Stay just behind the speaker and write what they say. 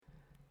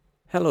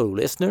Hello,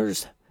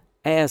 listeners.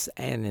 As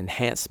an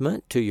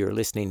enhancement to your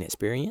listening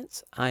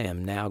experience, I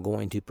am now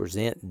going to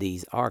present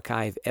these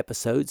archive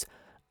episodes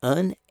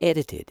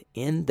unedited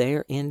in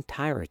their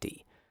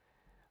entirety,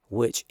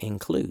 which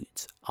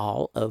includes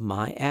all of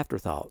my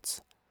afterthoughts.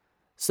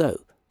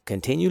 So,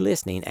 continue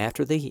listening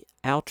after the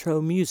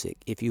outro music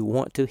if you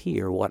want to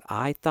hear what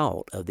I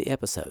thought of the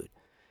episode.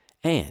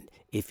 And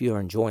if you're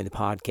enjoying the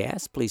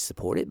podcast, please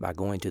support it by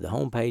going to the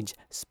homepage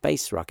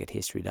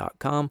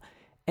spacerockethistory.com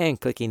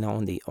and clicking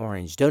on the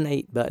orange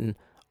donate button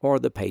or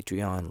the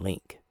Patreon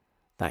link.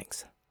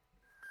 Thanks.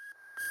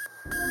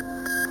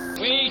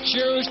 We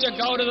choose to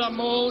go to the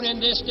moon in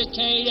this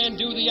decade and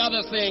do the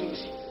other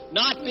things,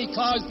 not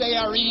because they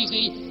are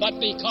easy, but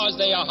because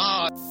they are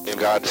hard.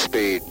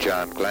 Godspeed,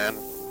 John Glenn.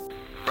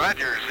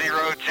 Roger,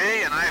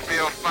 0G, and I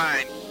feel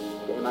fine.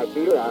 Getting my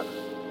feet out.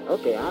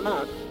 Okay, I'm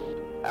out.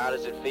 How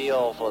does it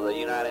feel for the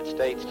United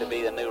States to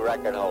be the new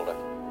record holder?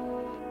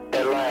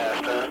 At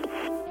last, huh?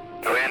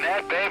 When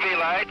that baby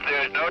lights,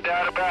 there's no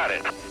doubt about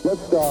it.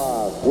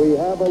 Liftoff. We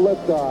have a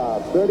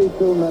liftoff.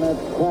 32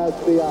 minutes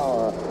past the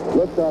hour.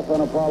 Liftoff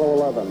on Apollo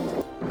 11.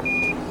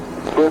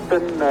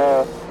 Houston,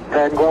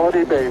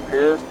 Tranquility Base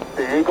here.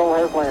 The Eagle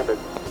has landed.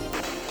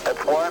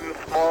 That's one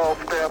small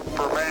step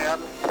for man,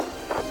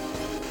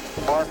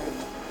 one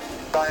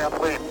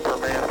giant leap for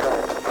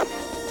mankind.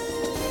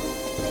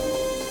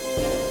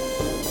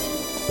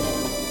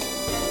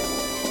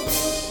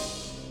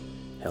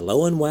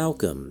 Hello and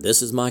welcome.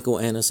 This is Michael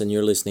Annis, and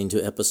you're listening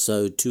to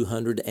episode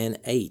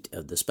 208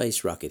 of the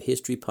Space Rocket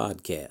History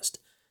Podcast.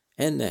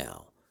 And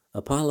now,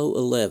 Apollo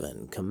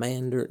 11,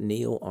 Commander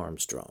Neil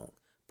Armstrong,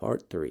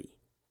 Part 3.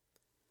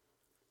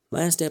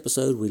 Last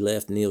episode, we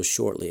left Neil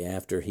shortly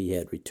after he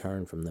had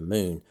returned from the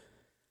moon.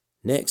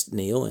 Next,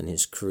 Neil and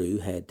his crew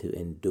had to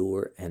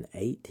endure an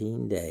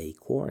 18-day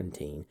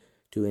quarantine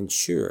to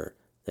ensure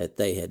that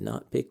they had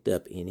not picked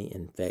up any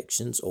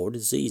infections or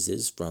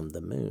diseases from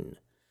the moon.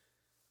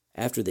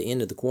 After the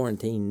end of the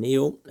quarantine,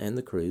 Neil and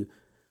the crew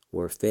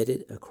were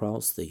feted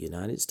across the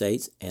United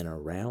States and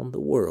around the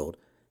world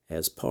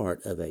as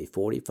part of a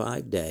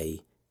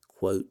 45-day,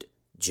 quote,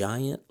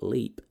 giant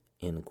leap,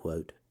 end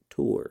quote,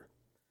 tour.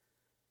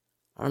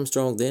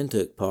 Armstrong then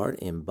took part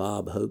in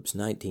Bob Hope's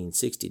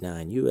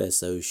 1969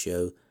 USO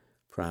show,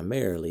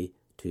 primarily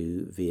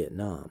to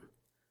Vietnam.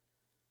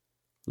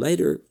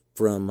 Later,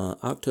 from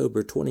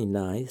October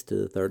 29th to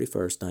the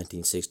 31st,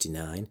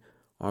 1969,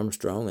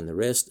 Armstrong and the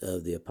rest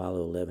of the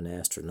Apollo 11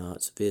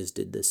 astronauts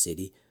visited the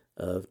city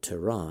of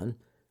Tehran,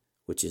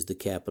 which is the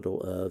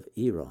capital of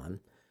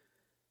Iran,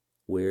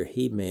 where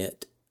he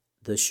met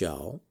the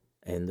Shah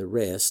and the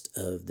rest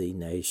of the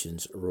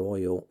nation's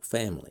royal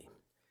family.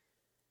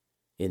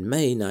 In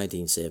May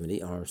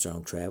 1970,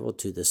 Armstrong traveled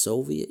to the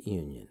Soviet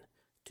Union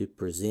to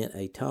present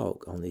a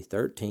talk on the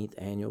 13th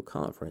Annual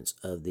Conference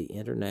of the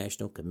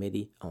International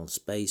Committee on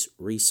Space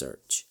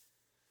Research.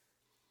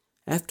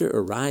 After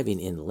arriving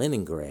in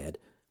Leningrad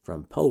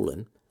from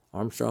Poland,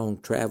 Armstrong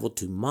traveled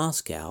to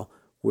Moscow,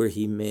 where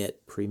he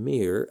met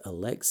Premier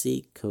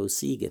Alexei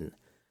Kosygin.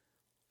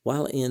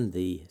 While in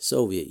the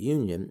Soviet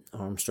Union,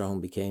 Armstrong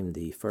became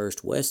the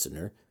first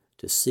Westerner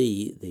to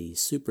see the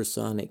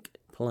supersonic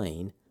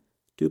plane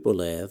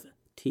Tupolev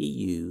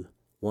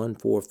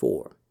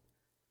Tu-144.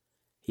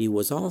 He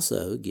was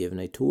also given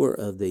a tour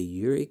of the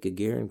Yuri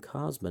Gagarin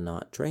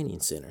Cosmonaut Training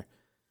Center,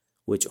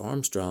 which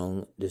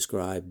Armstrong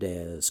described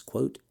as,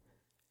 quote,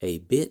 a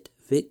bit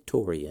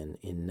Victorian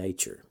in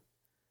nature.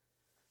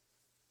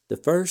 The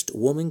first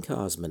woman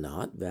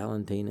cosmonaut,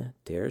 Valentina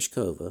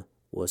Tereshkova,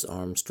 was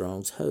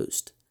Armstrong's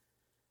host.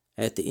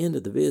 At the end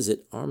of the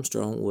visit,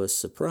 Armstrong was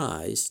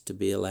surprised to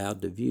be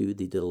allowed to view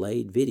the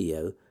delayed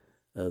video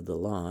of the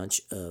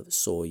launch of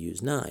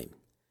Soyuz 9.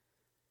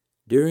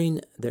 During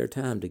their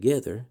time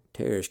together,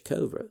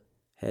 Tereshkova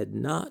had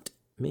not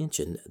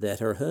mentioned that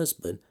her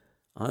husband,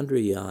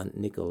 Andriy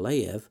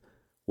Nikolaev,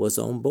 was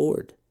on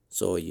board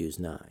Soyuz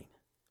 9.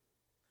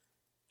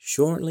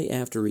 Shortly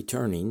after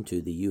returning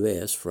to the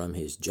U.S. from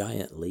his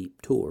Giant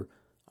Leap tour,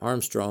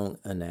 Armstrong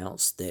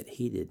announced that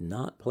he did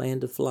not plan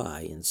to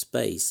fly in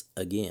space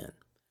again.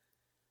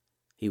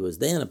 He was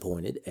then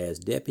appointed as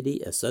Deputy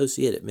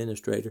Associate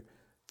Administrator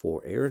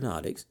for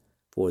Aeronautics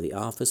for the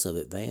Office of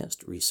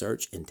Advanced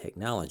Research and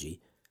Technology,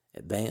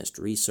 Advanced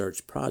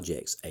Research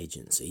Projects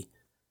Agency,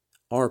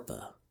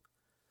 ARPA.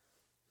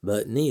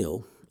 But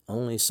Neil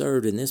only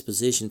served in this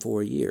position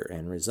for a year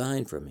and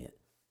resigned from it.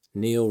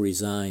 Neil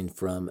resigned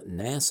from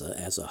NASA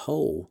as a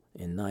whole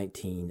in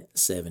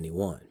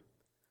 1971.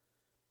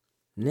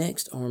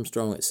 Next,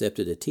 Armstrong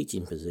accepted a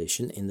teaching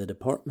position in the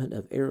Department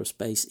of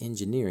Aerospace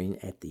Engineering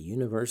at the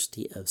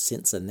University of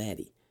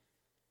Cincinnati.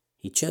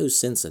 He chose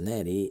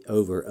Cincinnati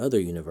over other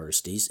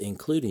universities,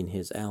 including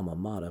his alma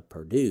mater,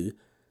 Purdue,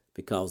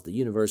 because the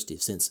University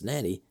of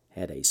Cincinnati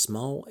had a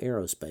small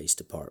aerospace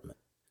department.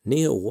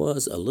 Neil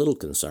was a little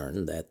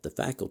concerned that the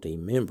faculty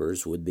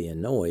members would be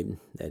annoyed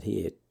that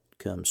he had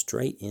come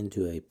straight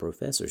into a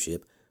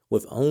professorship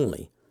with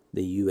only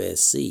the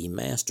USC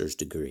master's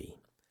degree.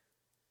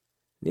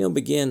 Neil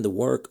began the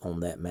work on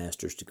that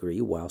master's degree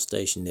while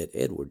stationed at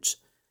Edwards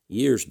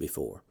years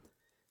before,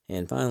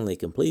 and finally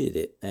completed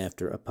it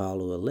after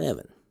Apollo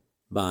 11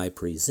 by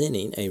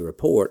presenting a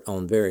report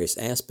on various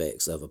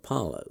aspects of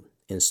Apollo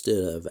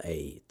instead of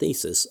a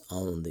thesis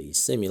on the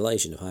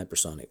simulation of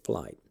hypersonic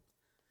flight.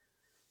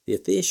 The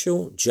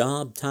official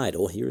job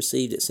title he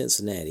received at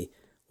Cincinnati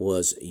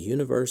was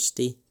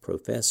University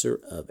Professor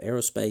of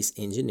Aerospace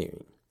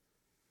Engineering.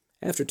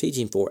 After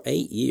teaching for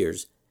 8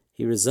 years,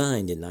 he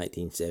resigned in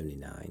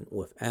 1979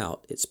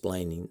 without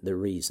explaining the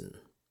reason.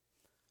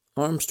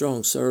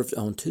 Armstrong served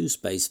on 2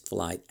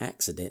 spaceflight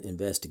accident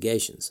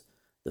investigations.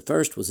 The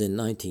first was in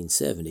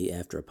 1970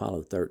 after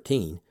Apollo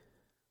 13,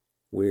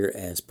 where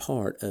as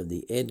part of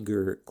the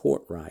Edgar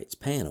Courtwright's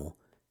panel,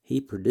 he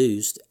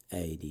produced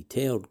a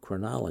detailed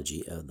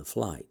chronology of the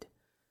flight.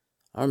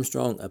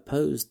 Armstrong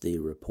opposed the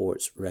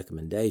report's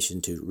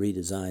recommendation to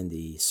redesign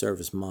the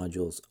service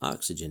module's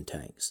oxygen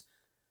tanks,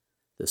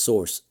 the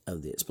source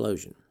of the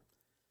explosion.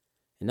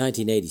 In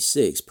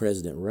 1986,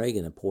 President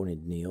Reagan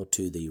appointed Neal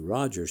to the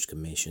Rogers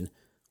Commission,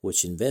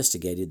 which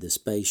investigated the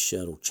Space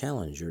Shuttle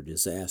Challenger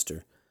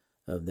disaster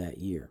of that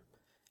year.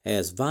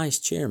 As vice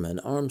chairman,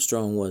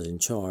 Armstrong was in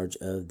charge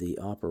of the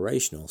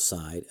operational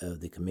side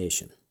of the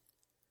commission.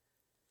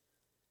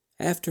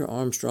 After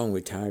Armstrong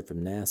retired from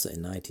NASA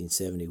in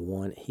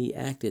 1971, he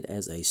acted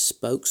as a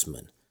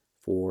spokesman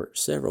for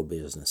several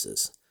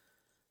businesses.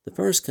 The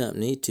first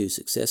company to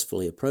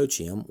successfully approach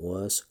him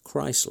was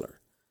Chrysler,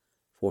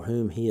 for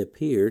whom he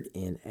appeared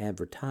in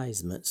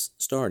advertisements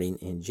starting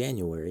in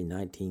January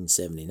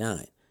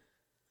 1979.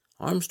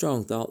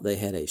 Armstrong thought they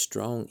had a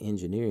strong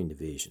engineering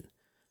division,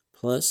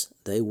 plus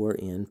they were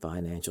in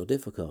financial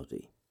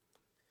difficulty.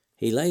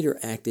 He later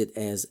acted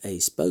as a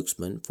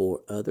spokesman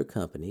for other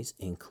companies,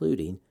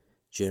 including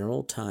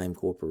General Time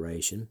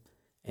Corporation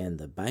and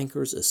the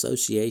Bankers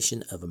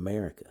Association of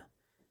America.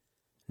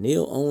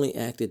 Neal only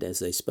acted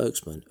as a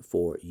spokesman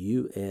for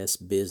U.S.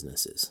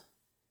 businesses.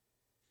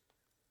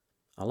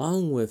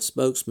 Along with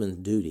spokesman's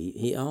duty,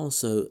 he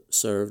also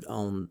served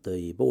on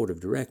the board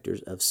of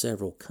directors of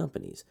several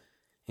companies,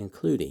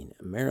 including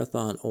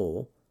Marathon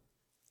Oil,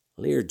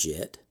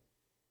 Learjet,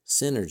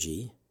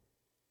 Synergy,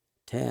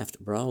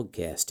 Taft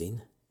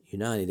Broadcasting,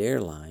 United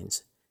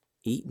Airlines,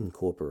 Eaton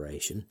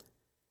Corporation,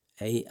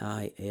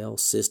 AIL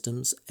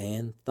Systems,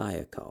 and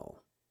Thiokol.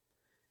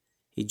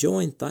 He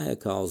joined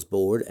Thiokol's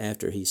board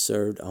after he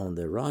served on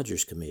the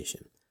Rogers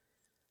Commission.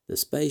 The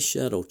Space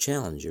Shuttle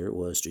Challenger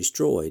was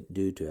destroyed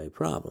due to a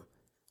problem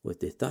with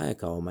the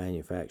Thiokol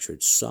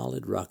manufactured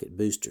solid rocket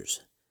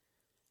boosters.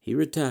 He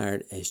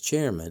retired as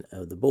chairman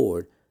of the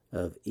board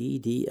of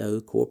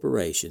EDO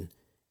Corporation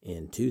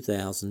in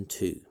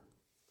 2002.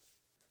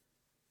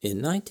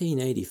 In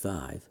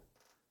 1985,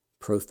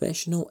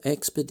 professional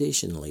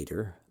expedition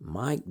leader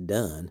Mike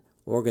Dunn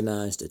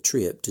organized a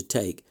trip to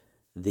take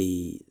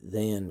the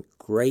then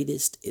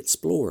greatest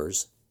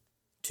explorers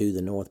to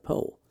the North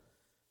Pole.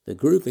 The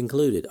group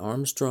included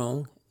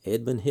Armstrong,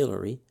 Edmund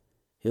Hillary,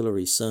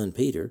 Hillary's son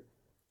Peter,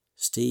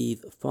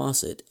 Steve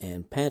Fossett,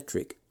 and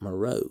Patrick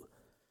Moreau.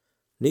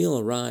 Neal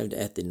arrived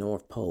at the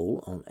North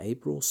Pole on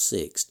April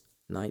 6,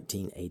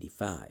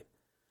 1985.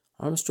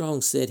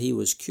 Armstrong said he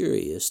was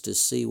curious to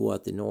see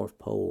what the North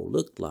Pole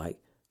looked like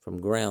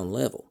from ground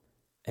level,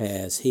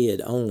 as he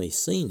had only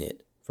seen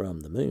it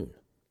from the moon.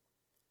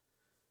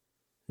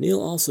 Neal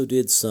also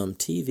did some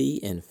TV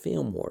and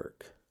film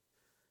work.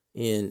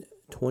 In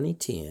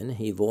 2010,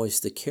 he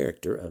voiced the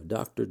character of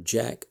Dr.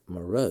 Jack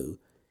Moreau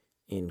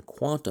in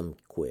Quantum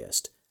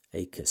Quest,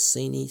 a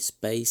Cassini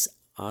Space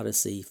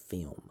Odyssey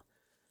film.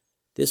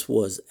 This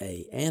was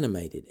an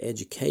animated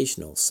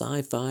educational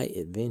sci-fi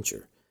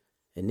adventure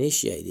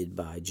initiated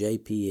by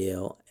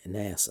JPL and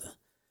NASA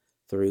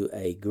through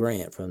a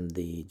grant from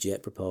the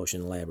Jet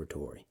Propulsion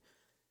Laboratory.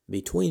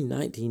 Between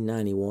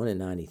 1991 and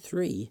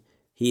 93,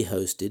 he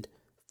hosted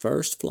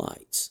First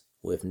Flights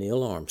with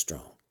Neil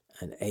Armstrong,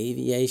 an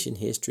aviation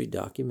history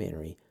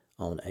documentary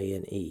on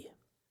A&E.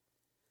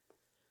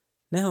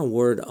 Now a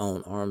word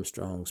on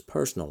Armstrong's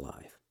personal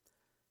life.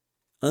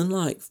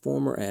 Unlike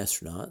former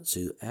astronauts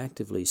who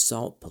actively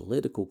sought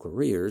political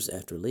careers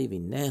after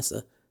leaving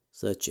NASA,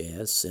 such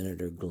as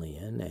Senator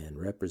Glenn and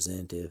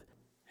Representative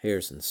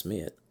Harrison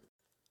Smith,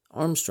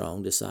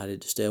 Armstrong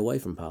decided to stay away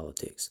from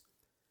politics,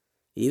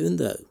 even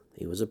though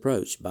he was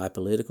approached by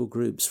political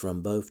groups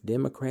from both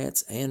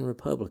Democrats and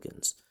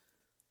Republicans.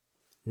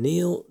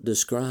 Neal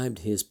described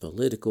his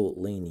political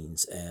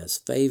leanings as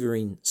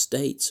favoring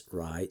states'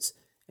 rights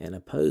and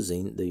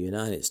opposing the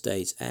United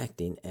States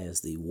acting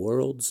as the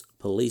world's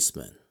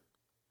policeman.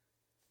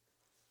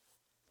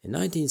 In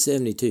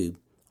 1972,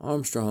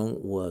 Armstrong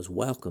was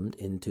welcomed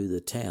into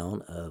the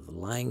town of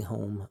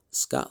Langholm,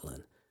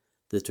 Scotland,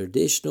 the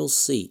traditional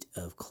seat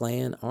of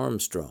Clan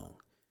Armstrong.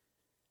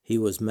 He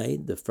was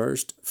made the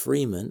first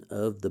freeman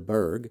of the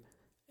burgh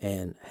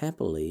and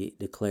happily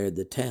declared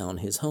the town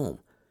his home.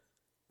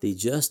 The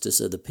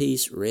Justice of the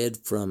Peace read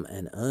from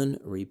an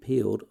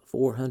unrepealed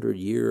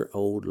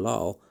 400-year-old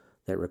law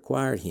that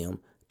required him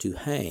to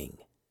hang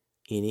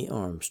any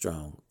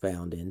Armstrong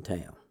found in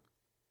town.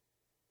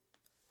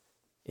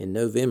 In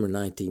November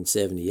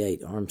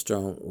 1978,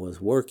 Armstrong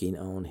was working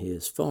on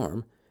his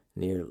farm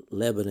near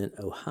Lebanon,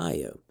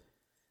 Ohio.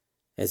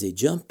 As he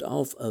jumped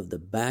off of the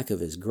back of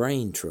his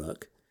grain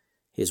truck,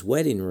 his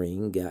wedding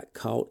ring got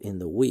caught in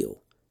the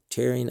wheel,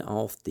 tearing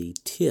off the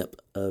tip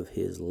of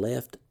his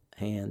left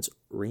hand's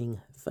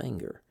ring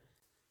finger.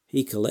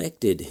 He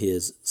collected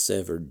his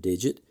severed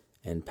digit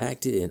and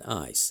packed it in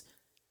ice,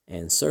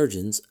 and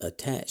surgeons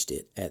attached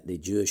it at the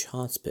Jewish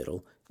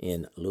Hospital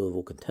in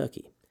Louisville,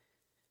 Kentucky.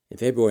 In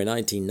February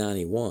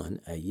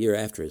 1991, a year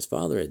after his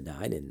father had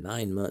died and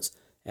 9 months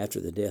after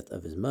the death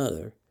of his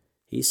mother,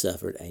 he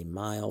suffered a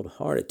mild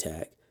heart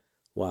attack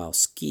while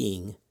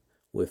skiing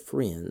with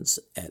friends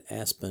at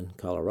Aspen,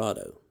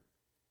 Colorado.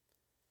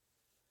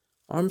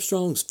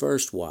 Armstrong's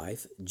first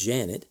wife,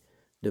 Janet,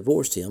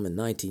 divorced him in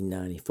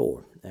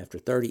 1994 after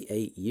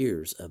 38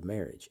 years of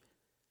marriage.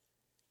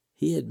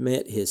 He had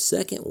met his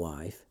second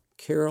wife,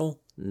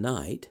 Carol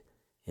Knight,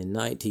 in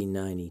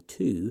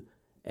 1992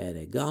 at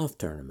a golf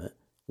tournament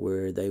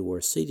where they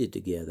were seated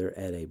together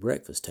at a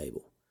breakfast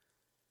table.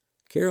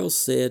 Carol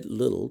said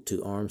little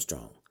to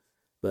Armstrong,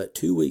 but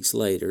 2 weeks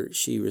later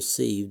she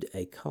received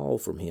a call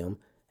from him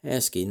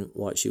asking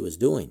what she was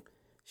doing.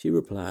 She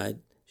replied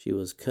she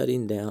was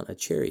cutting down a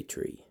cherry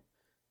tree.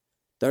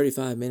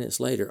 35 minutes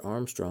later,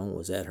 Armstrong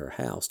was at her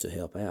house to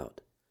help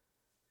out.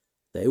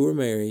 They were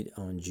married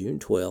on June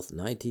 12,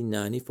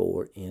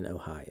 1994 in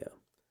Ohio.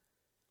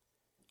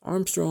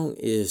 Armstrong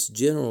is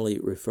generally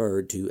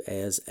referred to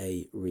as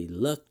a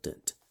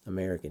reluctant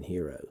American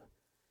hero.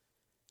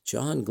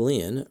 John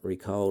Glenn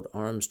recalled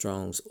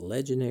Armstrong's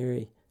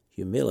legendary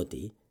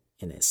humility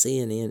in a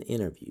CNN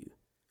interview.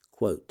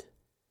 Quote,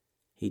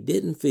 "He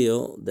didn't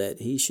feel that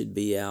he should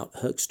be out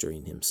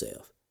huckstering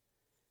himself.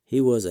 He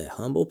was a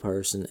humble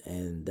person,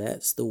 and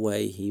that's the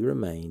way he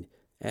remained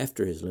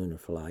after his lunar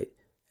flight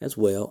as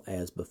well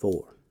as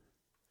before."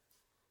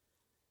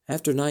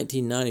 After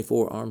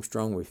 1994,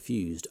 Armstrong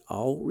refused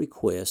all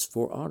requests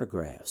for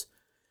autographs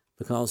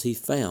because he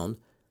found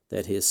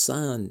that his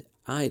signed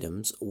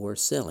items were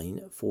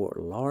selling for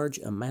large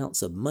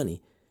amounts of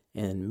money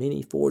and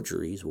many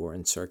forgeries were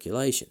in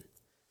circulation.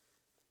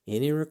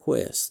 Any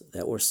requests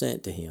that were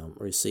sent to him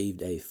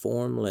received a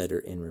form letter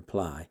in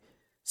reply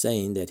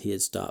saying that he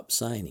had stopped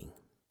signing.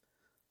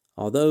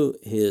 Although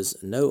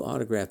his no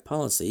autograph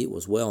policy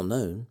was well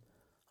known,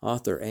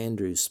 author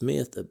Andrew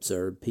Smith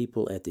observed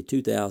people at the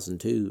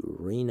 2002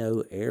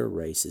 Reno Air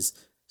Races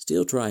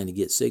still trying to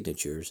get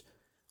signatures,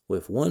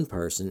 with one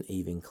person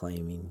even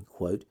claiming,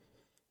 quote,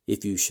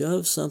 "If you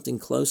shove something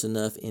close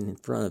enough in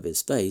front of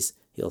his face,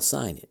 he'll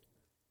sign it,"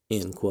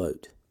 end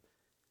quote.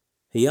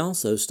 He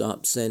also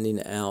stopped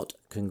sending out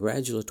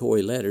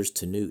congratulatory letters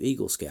to new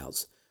Eagle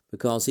Scouts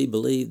because he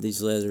believed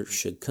these letters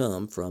should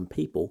come from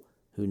people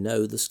who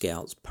know the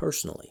Scouts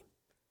personally.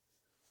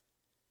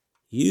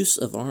 Use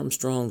of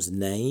Armstrong's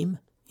name,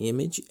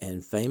 image,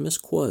 and famous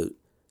quote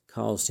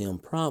caused him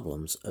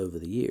problems over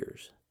the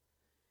years.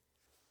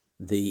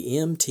 The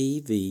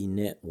MTV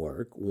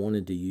network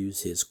wanted to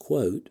use his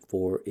quote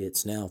for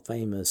its now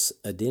famous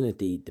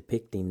identity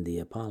depicting the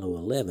Apollo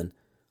 11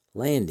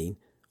 landing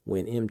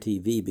when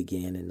MTV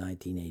began in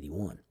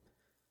 1981,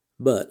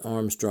 but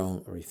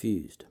Armstrong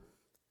refused.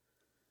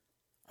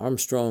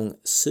 Armstrong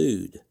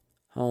sued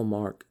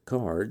Hallmark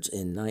Cards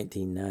in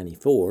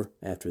 1994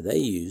 after they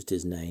used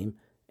his name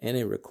and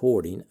a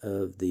recording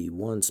of the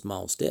 "One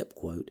Small Step"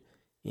 quote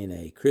in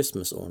a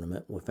Christmas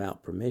ornament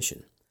without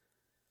permission.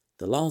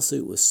 The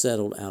lawsuit was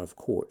settled out of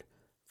court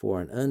for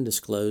an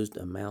undisclosed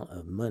amount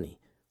of money,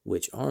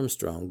 which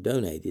Armstrong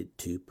donated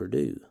to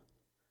Purdue.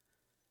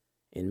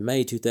 In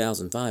May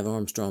 2005,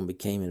 Armstrong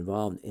became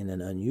involved in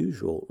an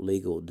unusual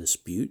legal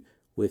dispute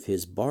with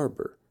his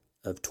barber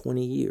of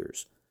 20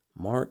 years,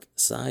 Mark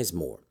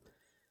Sizemore.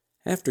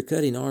 After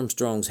cutting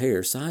Armstrong's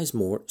hair,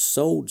 Sizemore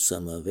sold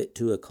some of it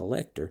to a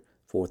collector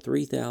for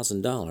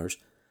 $3,000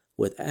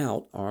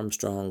 without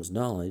Armstrong's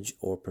knowledge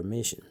or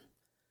permission.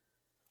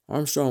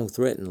 Armstrong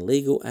threatened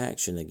legal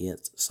action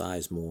against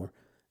Sizemore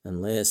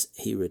unless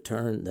he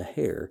returned the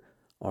hair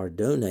or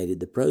donated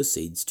the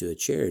proceeds to a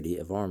charity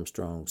of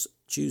Armstrong's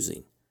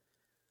choosing.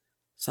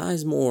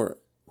 Sizemore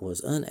was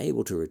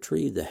unable to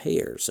retrieve the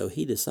hair, so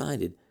he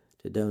decided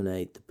to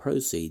donate the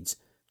proceeds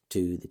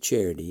to the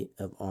charity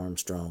of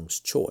Armstrong's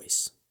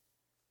choice.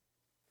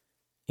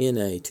 In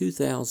a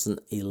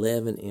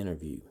 2011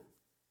 interview,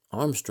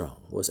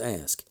 Armstrong was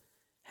asked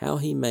how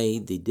he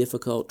made the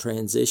difficult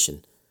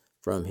transition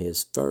from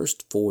his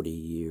first 40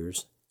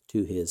 years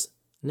to his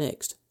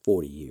next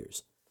 40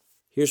 years.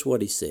 Here's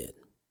what he said.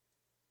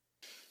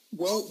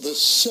 Well, the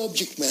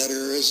subject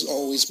matter has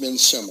always been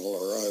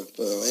similar. I've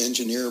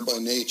engineer by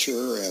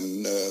nature,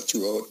 and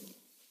throughout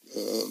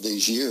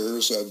these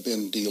years I've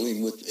been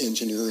dealing with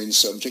engineering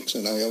subjects,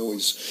 and I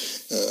always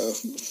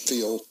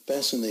feel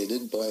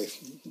fascinated by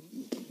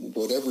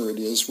whatever it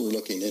is we're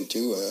looking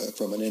into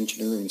from an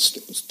engineering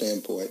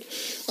standpoint.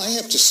 I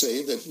have to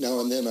say that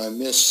now and then I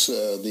miss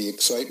the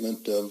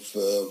excitement of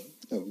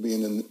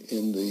being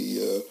in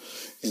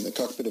the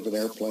cockpit of an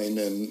airplane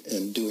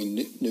and doing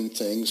new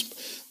things.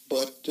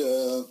 But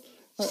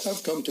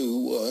I've come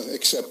to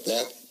accept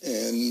that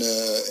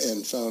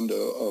and found a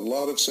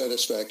lot of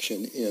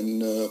satisfaction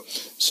in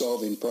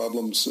solving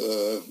problems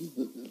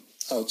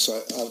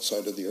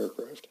outside of the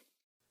aircraft.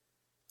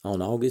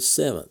 On August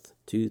 7th,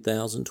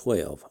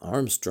 2012,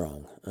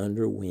 Armstrong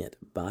underwent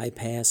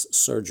bypass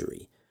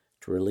surgery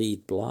to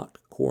relieve blocked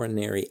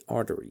coronary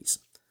arteries.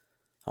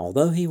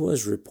 Although he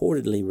was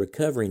reportedly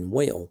recovering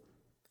well,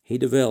 he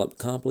developed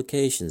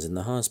complications in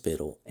the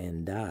hospital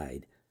and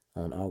died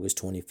on August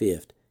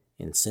 25th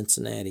in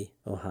Cincinnati,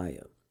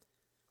 Ohio.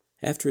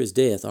 After his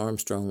death,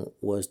 Armstrong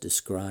was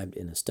described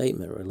in a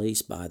statement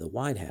released by the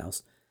White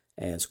House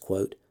as,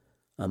 quote,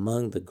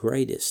 among the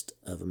greatest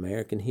of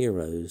American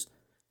heroes,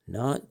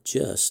 not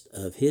just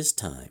of his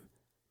time,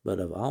 but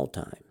of all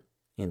time,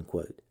 end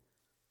quote.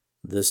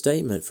 The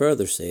statement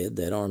further said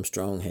that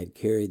Armstrong had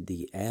carried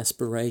the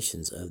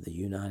aspirations of the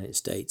United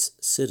States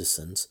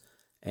citizens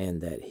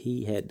and that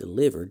he had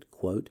delivered,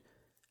 quote,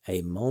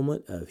 a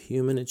moment of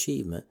human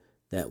achievement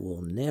that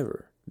will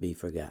never be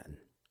forgotten,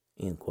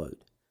 end quote.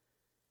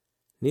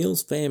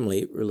 Neil's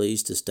family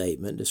released a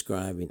statement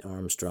describing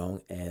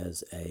Armstrong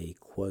as a,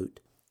 quote,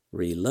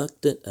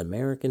 reluctant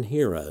American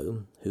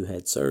hero who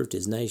had served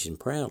his nation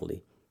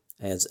proudly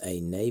as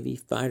a Navy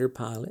fighter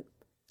pilot,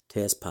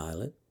 test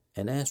pilot,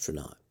 and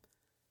astronaut.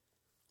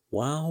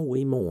 While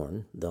we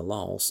mourn the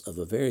loss of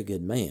a very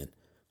good man,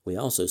 we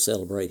also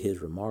celebrate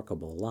his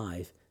remarkable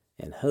life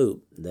and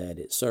hope that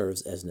it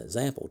serves as an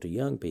example to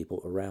young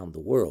people around the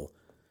world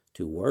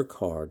to work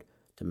hard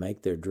to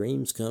make their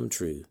dreams come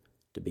true,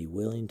 to be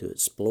willing to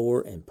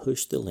explore and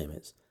push the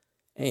limits,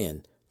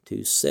 and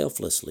to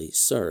selflessly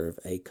serve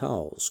a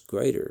cause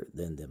greater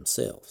than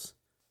themselves.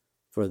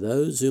 For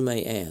those who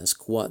may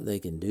ask what they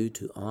can do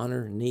to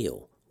honor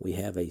Neil, we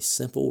have a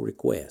simple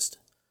request.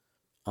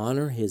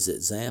 Honor his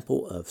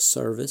example of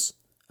service,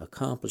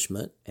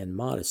 accomplishment, and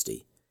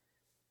modesty.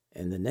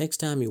 And the next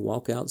time you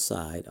walk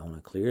outside on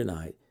a clear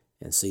night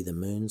and see the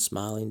moon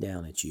smiling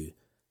down at you,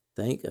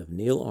 think of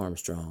Neil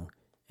Armstrong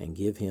and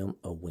give him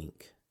a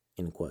wink,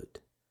 end quote.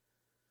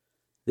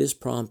 This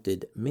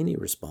prompted many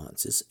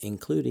responses,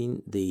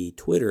 including the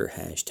Twitter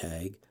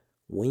hashtag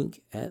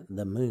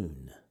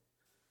 #WinkAtTheMoon.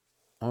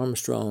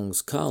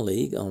 Armstrong's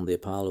colleague on the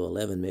Apollo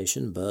 11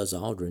 mission, Buzz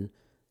Aldrin,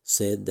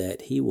 said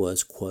that he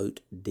was, quote,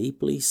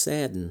 deeply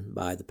saddened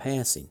by the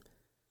passing.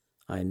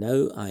 I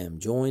know I am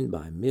joined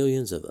by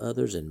millions of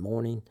others in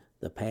mourning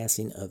the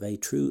passing of a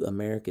true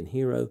American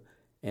hero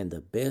and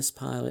the best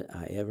pilot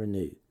I ever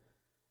knew.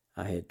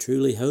 I had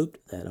truly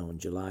hoped that on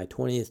July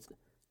 20th,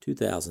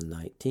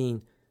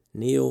 2019,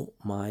 Neil,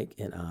 Mike,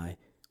 and I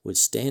would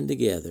stand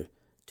together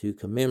to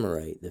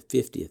commemorate the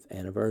 50th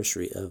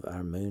anniversary of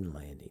our moon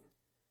landing.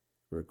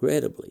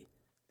 Regrettably,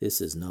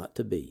 this is not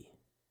to be,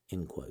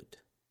 end quote.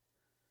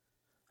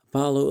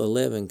 Apollo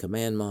 11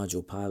 Command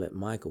Module pilot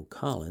Michael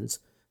Collins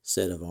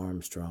said of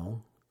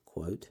Armstrong,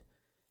 quote,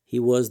 he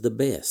was the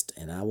best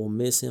and I will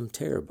miss him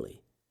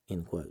terribly,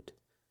 end quote.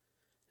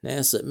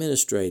 NASA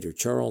Administrator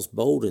Charles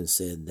Bolden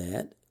said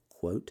that,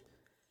 quote,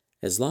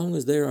 as long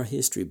as there are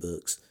history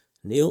books,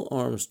 Neil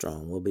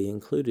Armstrong will be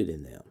included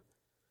in them,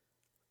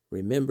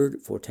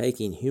 remembered for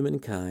taking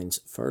humankind's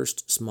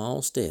first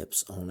small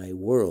steps on a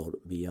world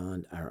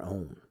beyond our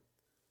own.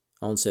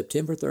 On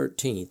September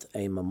 13th,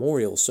 a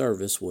memorial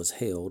service was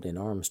held in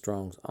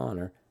Armstrong's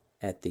honor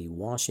at the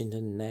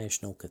Washington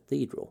National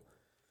Cathedral,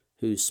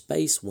 whose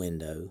space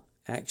window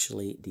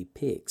actually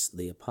depicts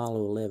the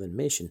Apollo 11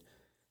 mission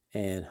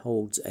and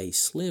holds a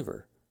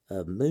sliver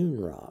of moon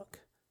rock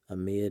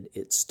amid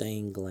its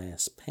stained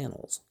glass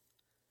panels.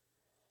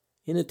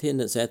 In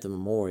attendance at the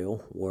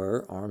memorial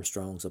were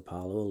Armstrong's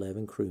Apollo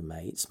 11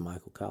 crewmates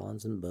Michael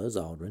Collins and Buzz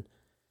Aldrin,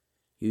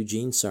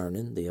 Eugene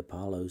Cernan, the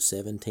Apollo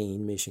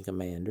 17 mission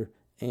commander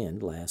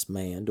and last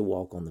man to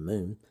walk on the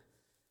moon,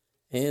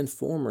 and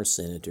former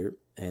Senator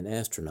and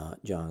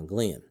astronaut John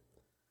Glenn,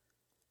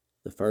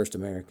 the first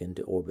American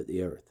to orbit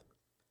the Earth.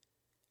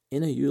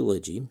 In a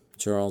eulogy,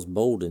 Charles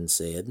Bolden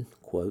said,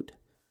 quote,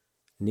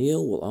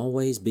 Neil will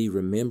always be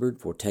remembered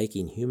for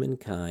taking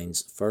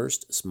humankind's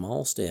first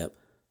small step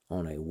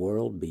on a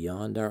world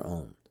beyond our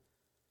own.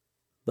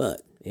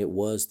 But it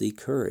was the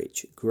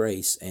courage,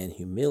 grace, and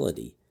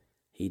humility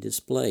he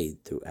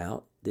displayed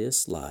throughout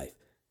this life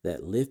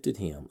that lifted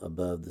him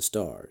above the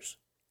stars,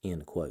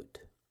 end quote.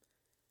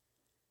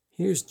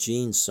 Here's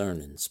Gene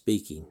Cernan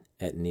speaking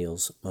at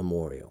Neil's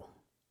memorial.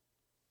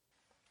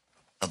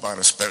 About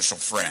a special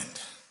friend.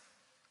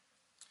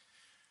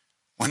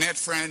 When that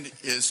friend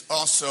is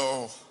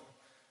also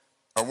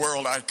a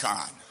world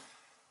icon,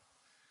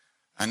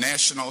 a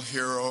national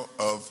hero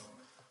of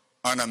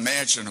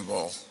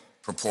unimaginable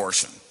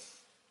proportion,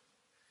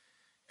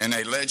 and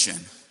a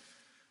legend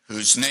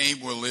whose name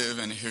will live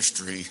in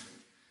history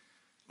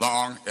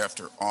long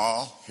after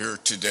all here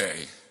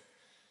today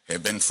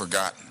have been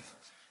forgotten.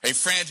 A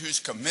friend whose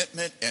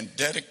commitment and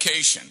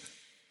dedication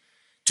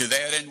to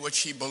that in which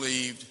he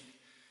believed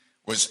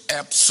was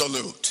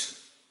absolute.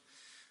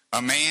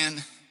 A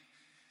man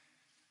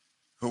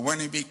who, when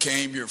he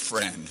became your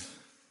friend,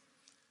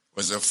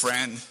 was a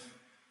friend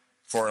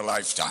for a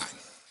lifetime.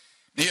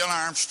 Neil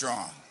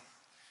Armstrong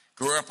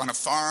grew up on a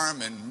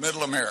farm in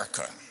middle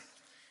America.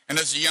 And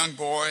as a young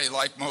boy,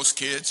 like most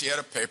kids, he had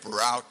a paper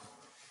route.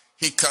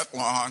 He cut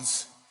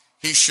lawns,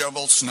 he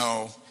shoveled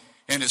snow,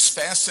 and his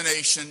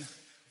fascination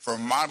for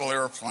model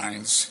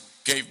airplanes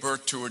gave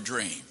birth to a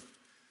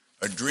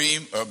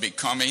dream of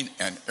becoming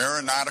an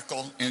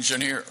aeronautical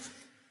engineer.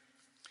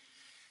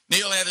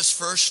 Neil had his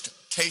first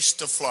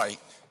taste of flight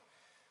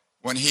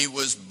when he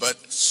was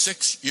but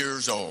 6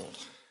 years old.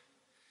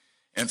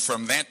 And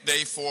from that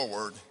day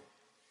forward,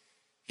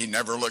 he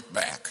never looked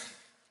back.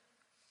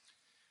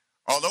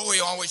 Although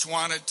he always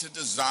wanted to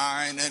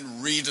design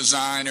and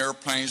redesign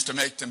airplanes to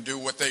make them do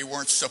what they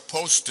weren't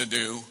supposed to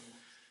do,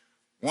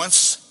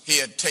 once he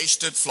had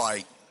tasted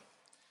flight,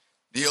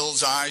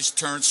 Neil's eyes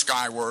turned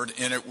skyward,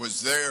 and it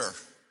was there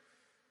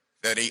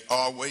that he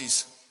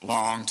always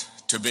longed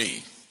to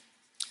be.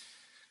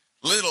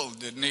 Little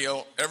did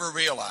Neil ever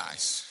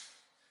realize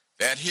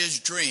that his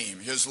dream,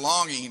 his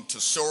longing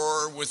to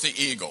soar with the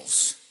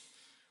eagles,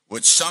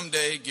 would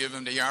someday give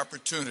him the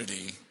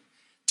opportunity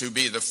to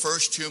be the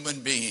first human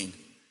being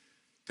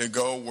to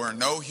go where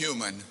no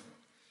human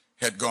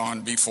had gone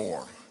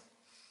before.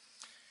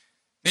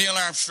 Neil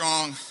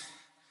Armstrong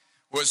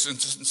was a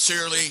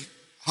sincerely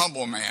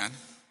humble man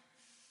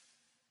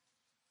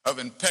of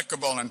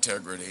impeccable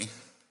integrity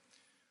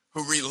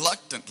who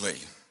reluctantly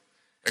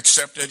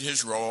accepted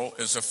his role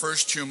as the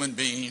first human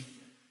being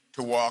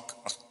to walk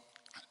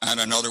on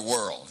another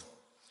world.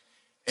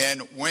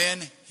 And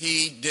when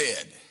he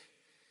did,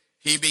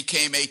 he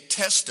became a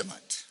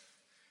testament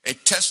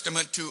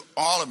to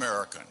all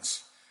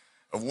Americans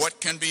of what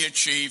can be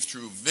achieved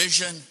through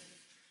vision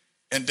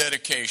and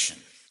dedication.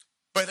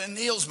 But in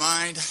Neil's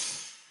mind,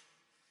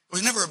 it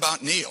was never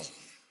about Neil.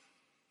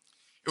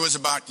 It was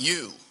about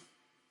you,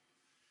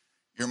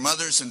 your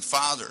mothers and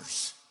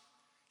fathers,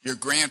 your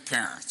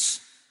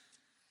grandparents,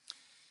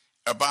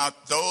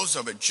 about those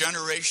of a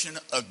generation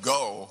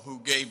ago who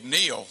gave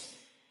Neil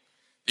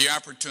the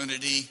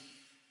opportunity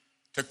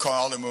to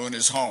call the moon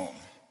his home.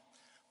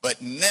 But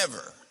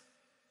never,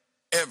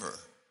 ever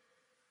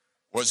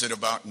was it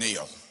about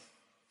Neil.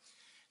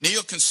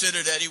 Neil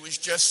considered that he was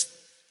just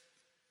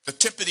the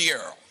tip of the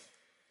arrow,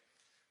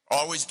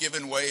 always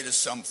giving way to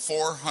some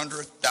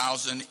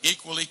 400,000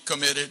 equally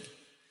committed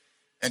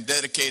and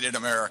dedicated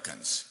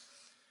Americans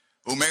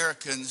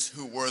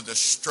who were the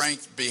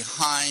strength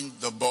behind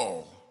the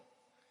bow,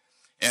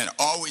 and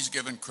always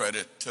giving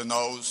credit to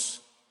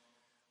those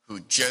who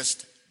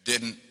just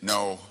didn't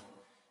know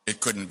it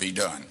couldn't be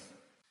done.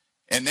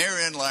 And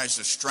therein lies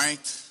the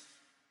strength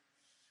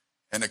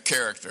and the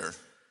character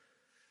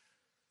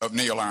of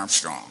Neil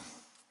Armstrong.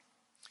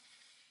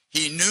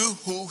 He knew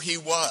who he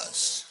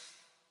was,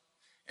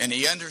 and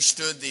he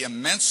understood the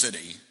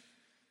immensity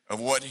of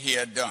what he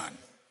had done.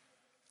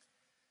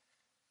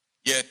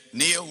 Yet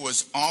Neil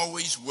was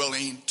always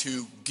willing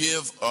to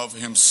give of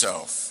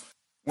himself.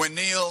 When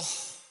Neil,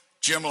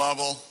 Jim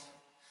Lovell,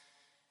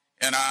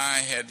 and I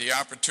had the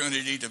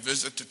opportunity to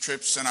visit the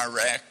troops in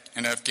Iraq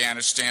and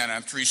Afghanistan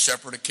on 3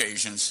 separate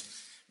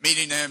occasions,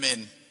 meeting them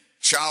in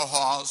chow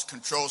halls,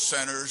 control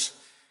centers,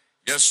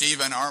 yes,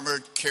 even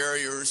armored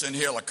carriers and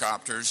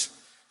helicopters,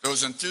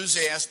 those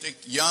enthusiastic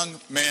young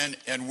men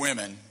and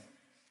women,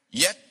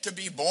 yet to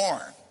be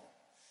born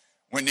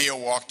when Neil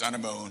walked on the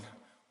moon,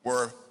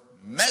 were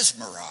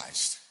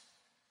mesmerized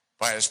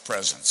by his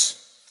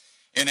presence.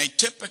 In a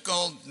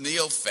typical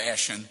Neil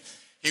fashion,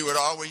 he would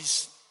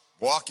always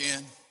walk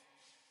in,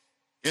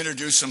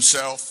 introduce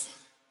himself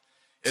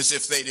as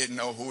if they didn't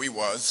know who he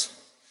was,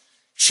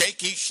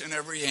 shake each and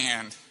every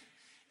hand,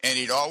 and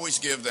he'd always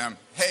give them,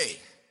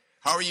 "Hey,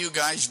 how are you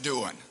guys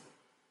doing?"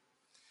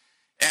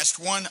 Asked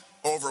one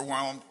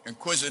overwhelmed,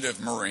 inquisitive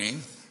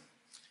Marine,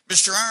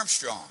 "Mr.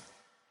 Armstrong,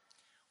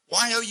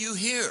 why are you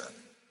here?"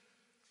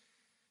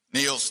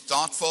 Neil's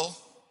thoughtful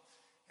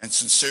and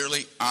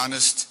sincerely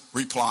honest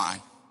reply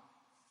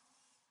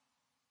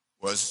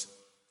was,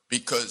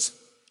 "Because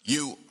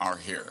you are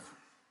here."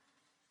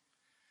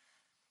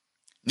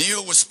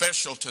 Neil was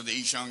special to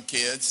these young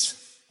kids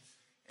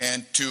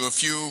and to a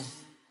few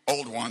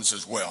old ones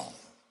as well.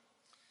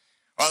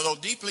 Although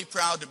deeply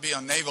proud to be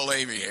a naval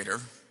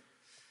aviator,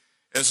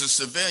 as a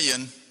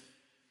civilian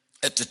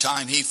at the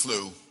time he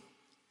flew,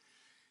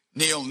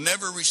 Neil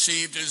never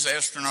received his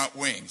astronaut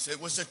wings. It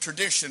was a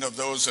tradition of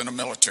those in the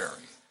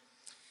military.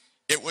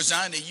 It was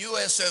on the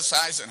USS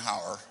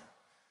Eisenhower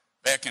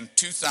back in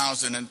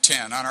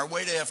 2010 on our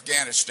way to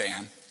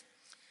Afghanistan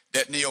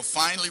that Neil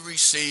finally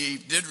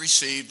received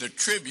the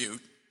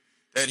tribute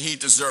that he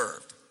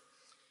deserved.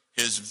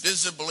 His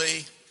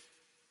visibly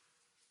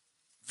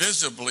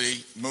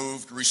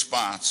moved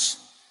response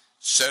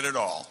said it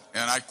all,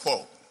 and I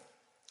quote,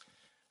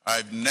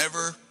 "I've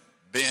never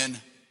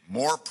been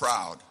more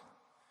proud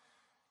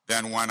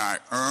than when I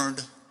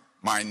earned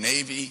my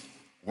Navy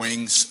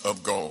wings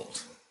of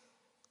gold."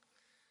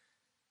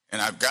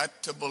 And I've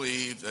got to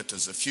believe that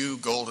there's a few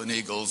Golden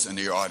Eagles in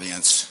the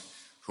audience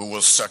who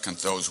will second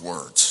those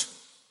words.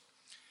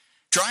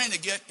 Trying to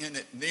get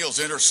in Neil's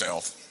inner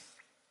self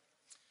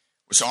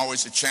was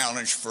always a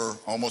challenge for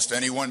almost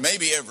anyone,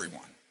 maybe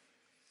everyone.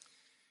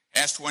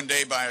 Asked one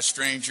day by a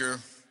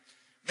stranger,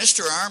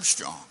 "Mr.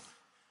 Armstrong,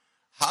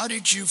 how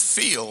did you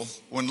feel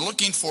when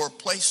looking for a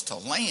place to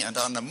land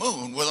on the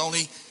moon with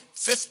only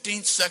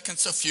 15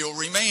 seconds of fuel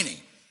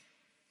remaining?"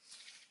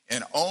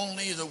 And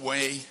only the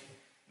way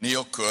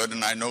Neil could,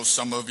 and I know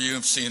some of you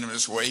have seen him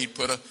this way, he'd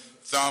put a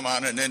thumb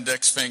on an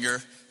index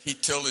finger,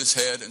 he'd tilt his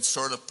head and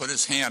sort of put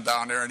his hand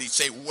down there, and he'd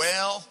say,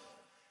 "Well,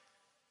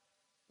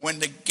 when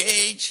the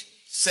gauge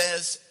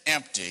says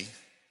empty,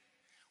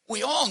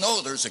 we all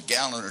know there's a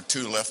gallon or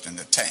two left in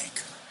the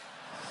tank."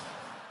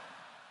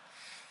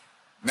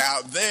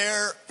 Now,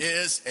 there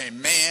is a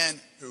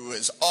man who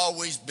has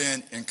always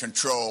been in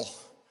control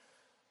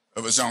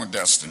of his own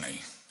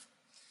destiny.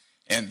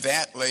 And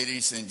that,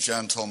 ladies and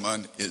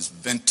gentlemen, is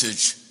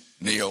vintage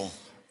Neil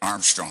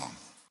Armstrong.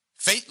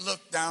 Fate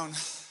looked down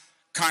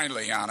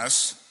kindly on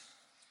us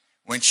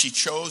when she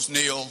chose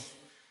Neil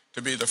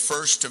to be the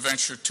first to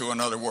venture to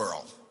another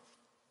world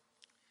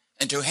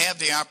and to have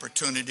the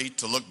opportunity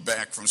to look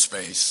back from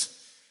space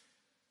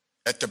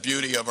at the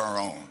beauty of our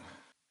own.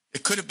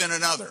 It could have been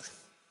another,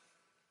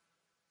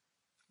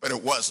 but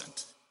it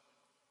wasn't.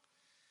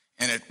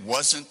 And it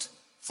wasn't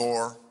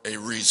for a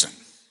reason.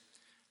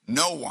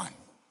 No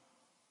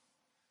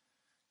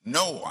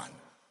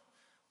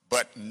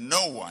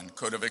one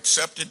could have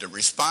accepted the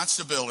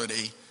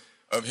responsibility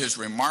of his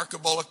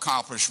remarkable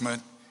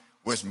accomplishment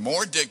with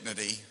more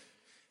dignity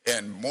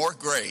and more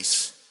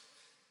grace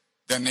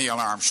than Neil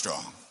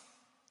Armstrong.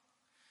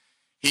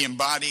 He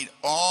embodied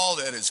all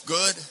that is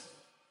good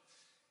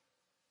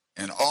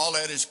and all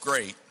that is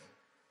great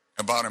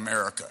about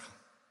America.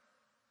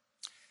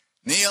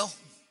 Neil,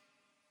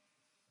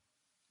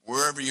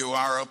 wherever you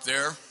are up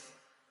there,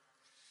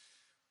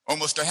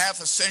 almost a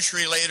half a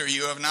century later,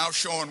 you have now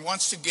shown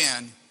once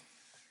again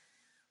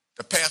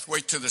the pathway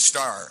to the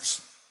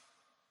stars.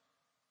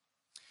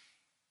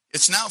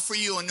 It's now for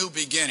you a new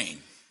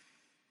beginning.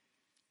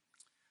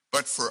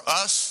 But for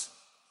us,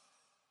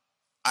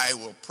 I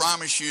will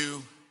promise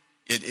you,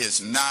 it is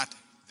not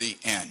the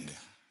end.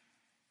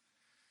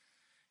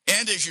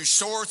 And as you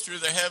soar through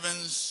the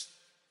heavens,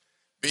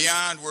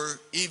 beyond where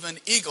even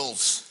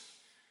eagles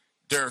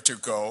dare to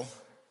go,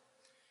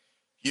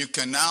 you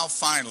can now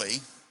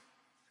finally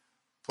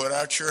put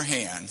out your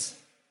hands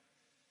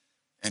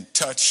and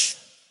touch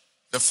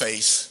the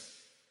face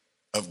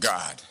of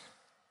God.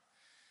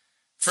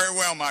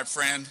 Farewell, my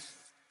friend.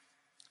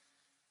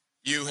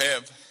 You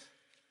have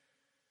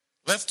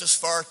left us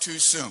far too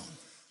soon.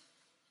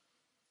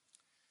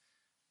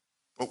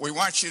 But we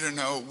want you to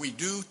know we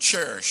do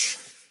cherish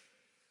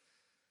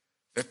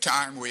the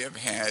time we have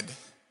had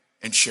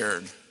and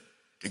shared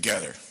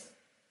together.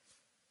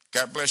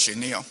 God bless you,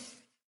 Neil.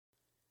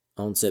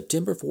 On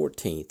September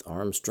 14th,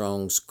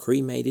 Armstrong's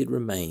cremated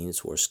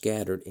remains were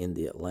scattered in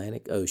the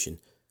Atlantic Ocean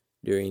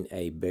during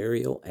a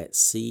burial at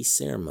sea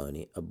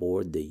ceremony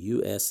aboard the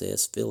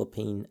USS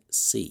Philippine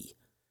Sea.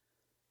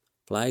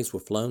 Flags were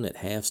flown at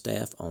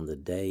half-staff on the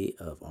day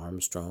of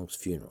Armstrong's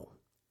funeral.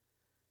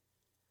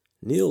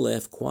 Neil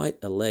left quite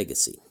a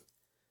legacy.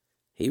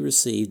 He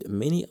received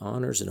many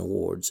honors and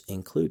awards,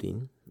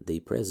 including the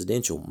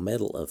Presidential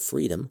Medal of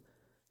Freedom,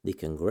 the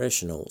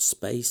Congressional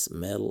Space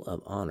Medal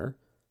of Honor,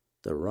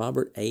 the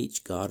Robert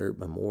H. Goddard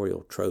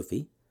Memorial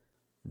Trophy,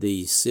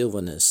 the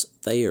Sylvanus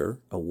Thayer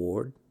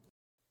Award,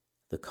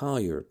 the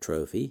Collier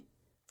Trophy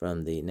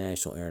from the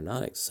National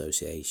Aeronautics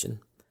Association,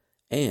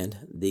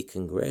 and the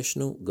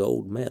Congressional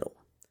Gold Medal.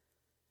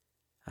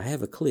 I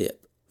have a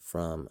clip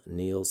from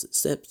Neil's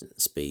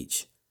acceptance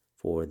speech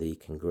for the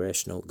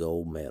Congressional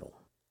Gold Medal.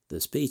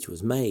 The speech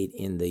was made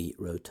in the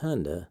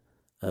rotunda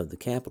of the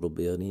Capitol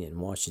building in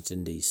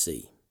Washington,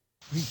 D.C.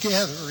 We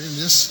gather in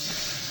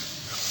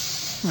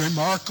this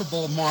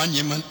remarkable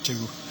monument to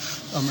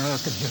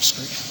American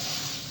history.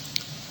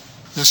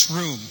 This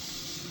room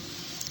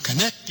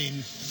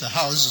connecting the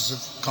houses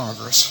of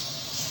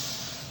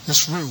Congress.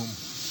 This room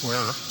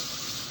where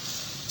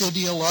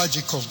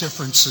ideological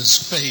differences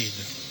fade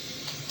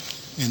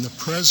in the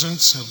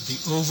presence of the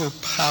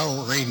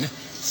overpowering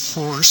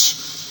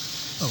force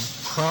of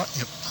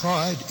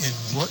pride in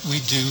what we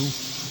do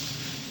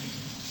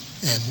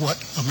and what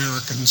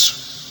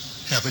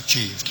Americans have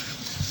achieved.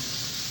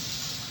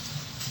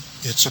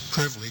 It's a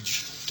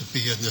privilege to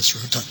be in this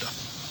rotunda.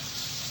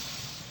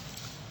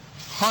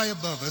 High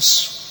above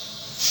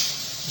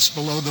us, just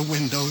below the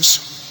windows,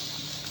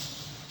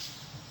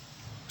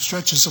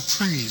 stretches a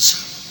frieze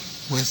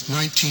with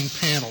 19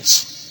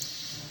 panels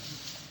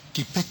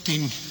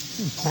depicting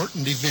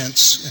important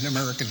events in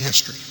American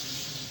history.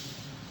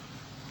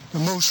 The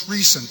most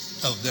recent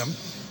of them,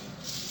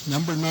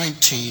 number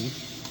 19,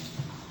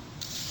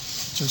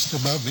 just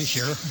above me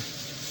here,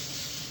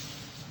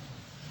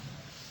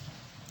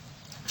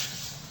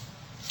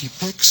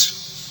 depicts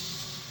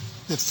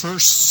the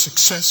first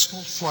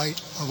successful flight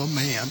of a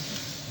man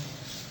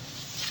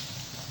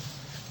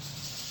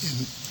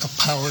in a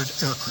powered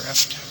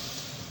aircraft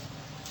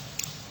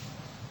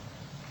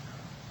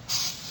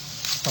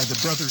by the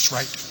Brothers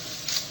Wright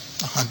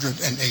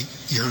 108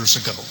 years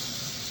ago.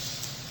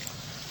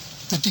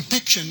 The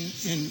depiction,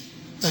 in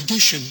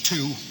addition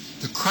to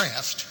the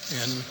craft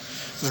and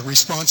the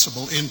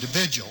responsible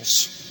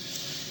individuals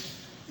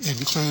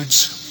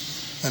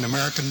includes an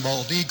American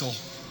bald eagle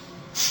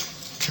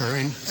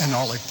carrying an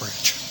olive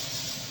branch.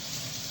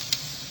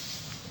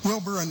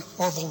 Wilbur and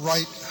Orville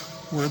Wright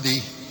were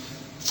the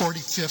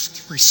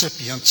 45th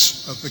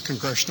recipients of the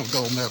Congressional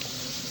Gold Medal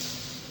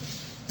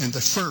and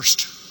the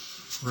first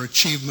for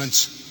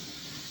achievements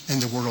in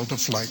the world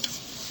of flight.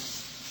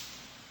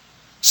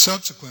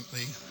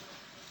 Subsequently,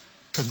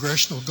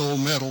 Congressional Gold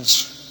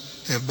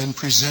Medals have been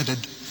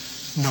presented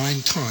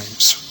 9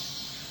 times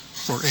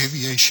for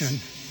aviation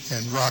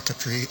and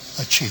rocketry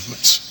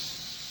achievements.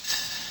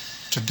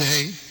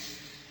 Today,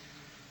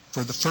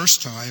 for the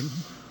first time,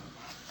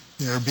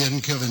 they are being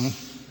given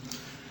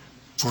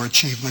for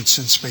achievements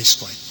in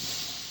spaceflight.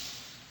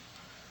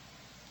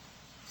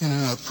 In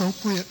an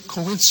appropriate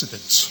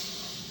coincidence,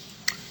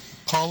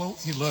 Apollo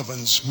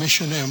 11's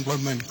mission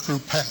emblem and crew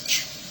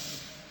patch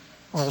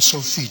also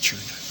featured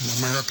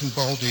an American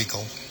bald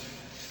eagle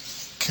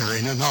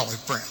carrying an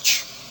olive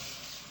branch.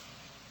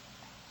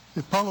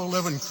 The Apollo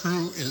 11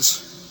 crew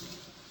is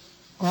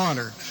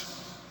honored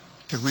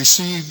to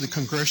receive the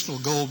Congressional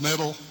Gold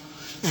Medal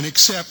and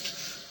accept,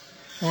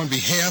 on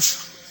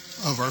behalf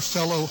of our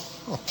fellow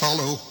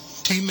Apollo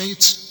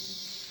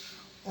teammates,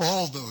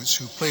 all those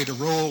who played a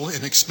role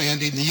in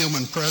expanding the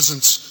human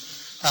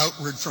presence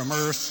outward from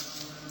Earth,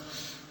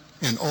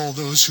 and all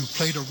those who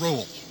played a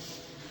role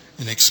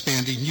in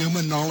expanding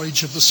human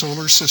knowledge of the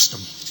solar system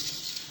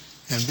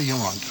and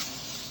beyond.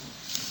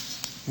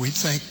 We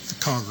thank the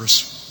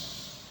Congress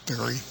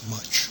very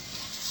much.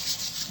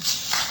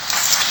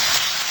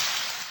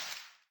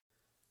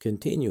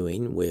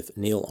 Continuing with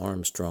Neil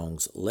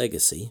Armstrong's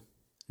legacy,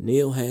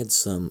 Neil had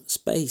some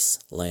space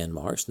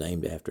landmarks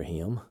named after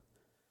him.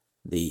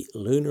 The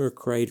lunar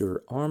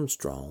crater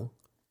Armstrong,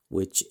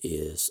 which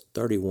is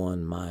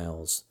 31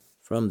 miles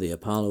from the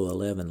Apollo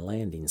 11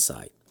 landing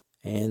site,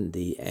 and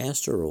the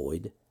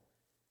asteroid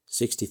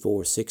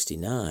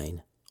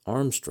 6469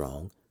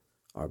 Armstrong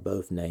are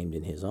both named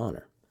in his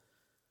honor.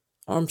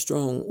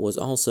 Armstrong was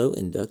also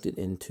inducted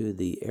into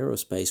the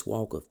Aerospace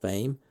Walk of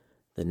Fame,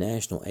 the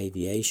National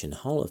Aviation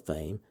Hall of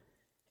Fame,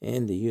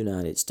 and the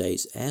United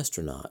States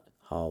Astronaut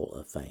Hall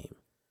of Fame.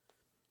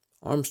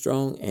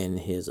 Armstrong and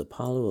his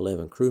Apollo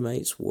 11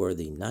 crewmates were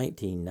the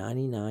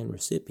 1999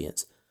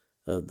 recipients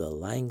of the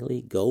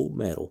Langley Gold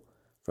Medal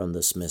from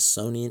the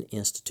Smithsonian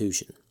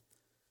Institution.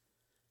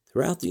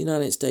 Throughout the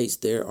United States,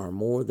 there are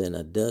more than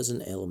a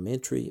dozen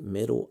elementary,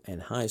 middle,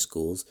 and high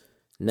schools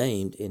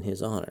named in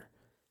his honor,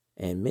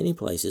 and many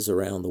places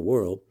around the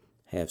world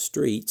have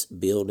streets,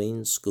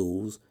 buildings,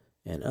 schools,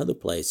 and other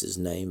places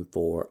named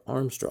for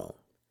Armstrong.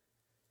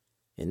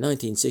 In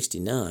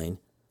 1969,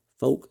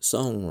 folk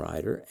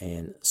songwriter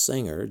and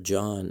singer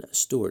Jon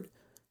Stewart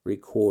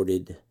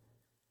recorded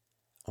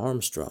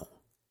Armstrong,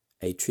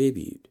 a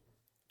tribute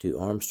to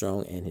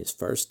Armstrong and his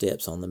first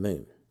steps on the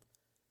moon.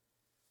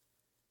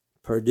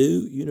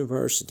 Purdue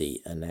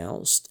University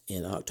announced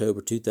in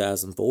October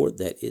 2004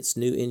 that its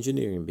new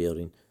engineering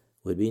building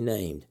would be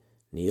named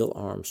Neil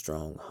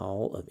Armstrong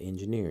Hall of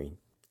Engineering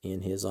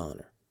in his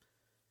honor.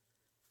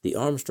 The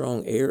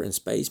Armstrong Air and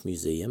Space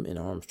Museum in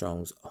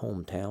Armstrong's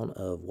hometown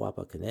of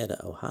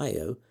Wapakoneta,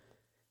 Ohio,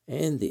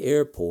 and the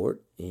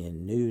airport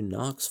in New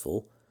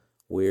Knoxville,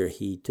 where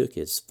he took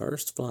his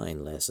first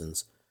flying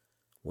lessons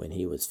when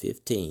he was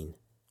 15,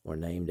 were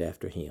named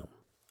after him.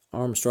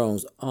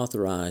 Armstrong's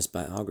authorized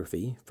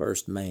biography,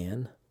 First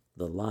Man,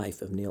 The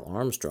Life of Neil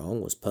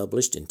Armstrong, was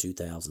published in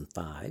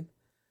 2005,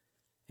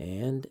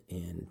 and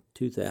in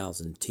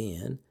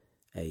 2010,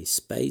 a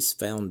Space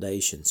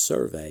Foundation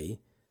survey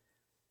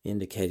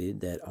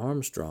indicated that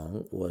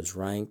Armstrong was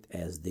ranked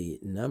as the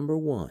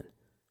 #1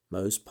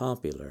 most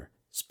popular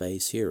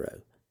space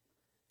hero,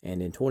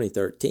 and in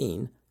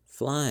 2013,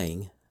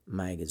 Flying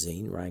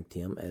magazine ranked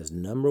him as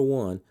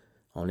 #1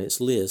 on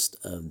its list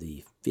of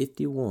the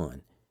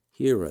 51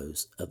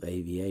 heroes of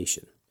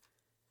aviation.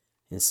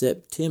 In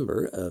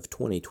September of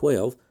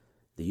 2012,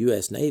 the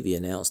U.S. Navy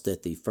announced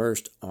that the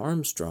first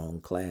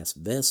Armstrong-class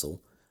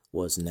vessel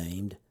was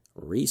named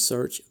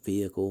Research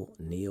Vehicle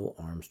Neil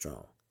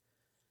Armstrong.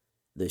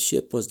 The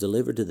ship was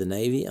delivered to the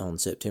Navy on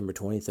September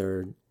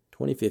 23,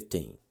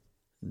 2015.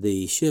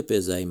 The ship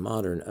is a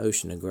modern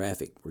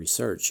oceanographic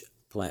research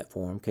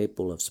platform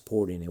capable of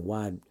supporting a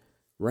wide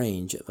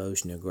range of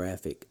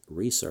oceanographic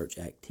research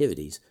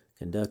activities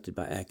conducted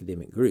by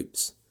academic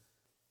groups.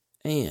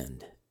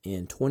 And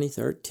in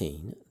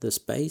 2013, the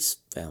Space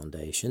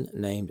Foundation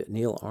named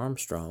Neil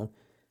Armstrong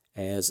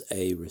as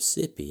a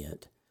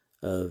recipient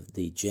of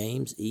the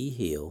James E.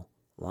 Hill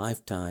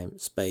Lifetime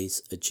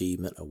Space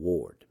Achievement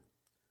Award.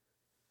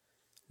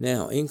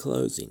 Now, in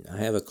closing, I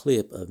have a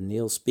clip of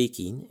Neil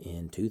speaking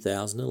in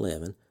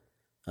 2011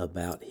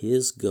 about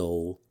his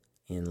goal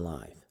in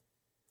life.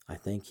 I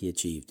think he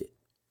achieved it.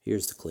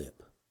 Here's the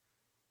clip.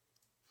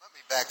 Let me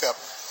back up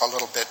a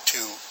little bit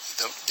to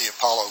the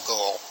Apollo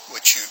goal,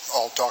 which you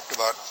all talked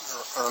about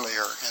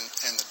earlier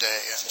in the day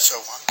and so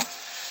on.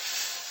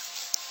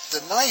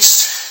 The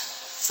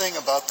nice thing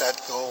about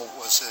that goal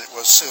was that it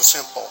was so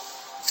simple,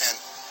 and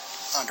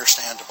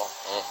understandable.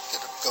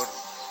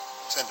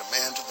 Send a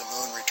man to the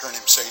moon, return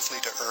him safely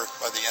to Earth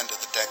by the end of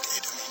the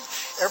decade. I mean,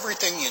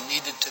 everything you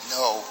needed to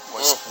know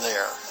was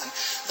there. And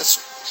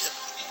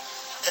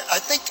I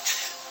think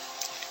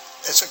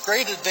it's a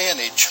great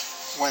advantage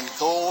when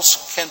goals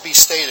can be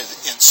stated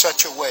in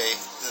such a way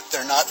that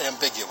they're not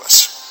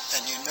ambiguous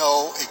and you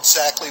know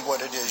exactly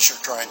what it is you're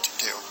trying to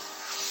do.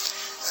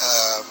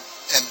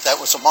 And that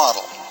was a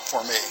model for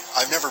me.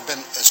 I've never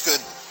been as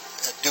good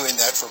at doing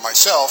that for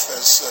myself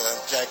as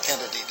Jack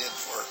Kennedy did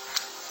for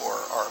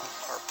our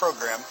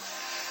program.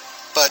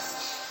 But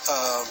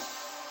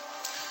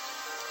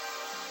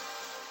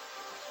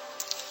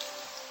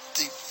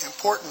the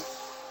important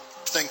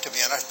thing to me,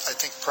 and I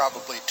think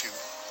probably to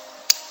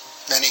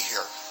many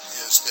here,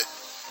 is that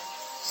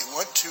you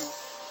want to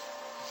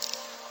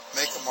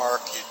make a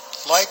mark. You'd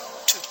like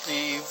to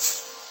leave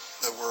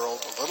the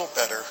world a little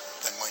better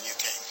than when you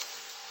came.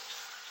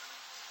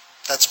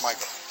 That's my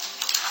goal.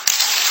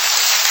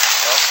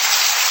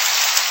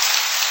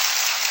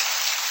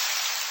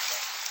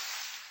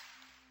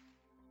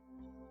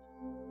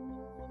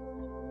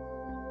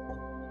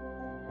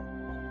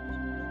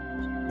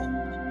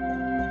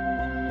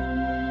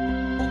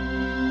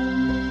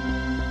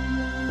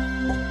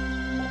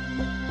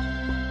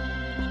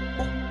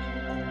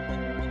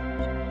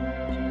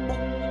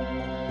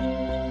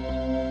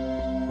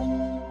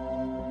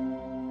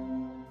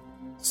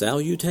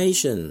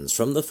 Salutations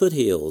from the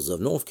foothills of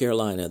North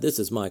Carolina. This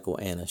is Michael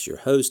Annis, your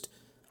host.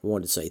 I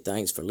wanted to say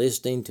thanks for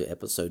listening to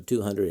episode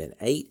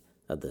 208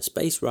 of the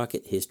Space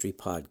Rocket History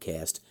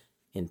Podcast,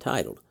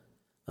 entitled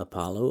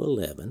Apollo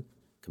 11,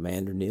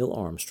 Commander Neil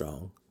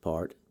Armstrong,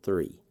 Part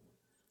 3. I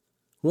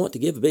want to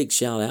give a big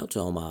shout out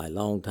to all my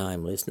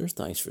longtime listeners.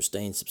 Thanks for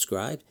staying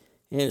subscribed,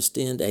 and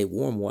extend a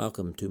warm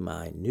welcome to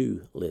my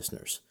new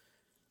listeners.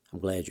 I'm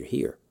glad you're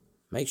here.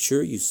 Make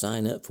sure you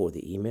sign up for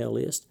the email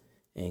list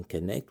and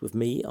connect with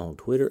me on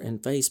Twitter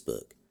and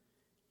Facebook.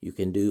 You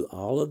can do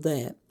all of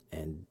that,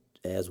 and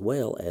as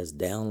well as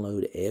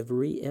download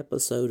every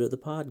episode of the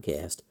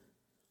podcast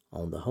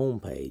on the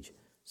homepage,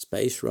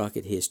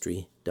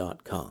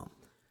 spacerockethistory.com.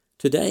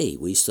 Today,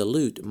 we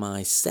salute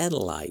my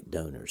satellite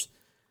donors.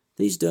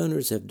 These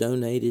donors have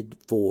donated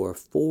for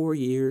 4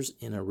 years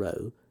in a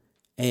row,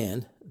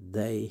 and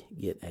they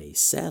get a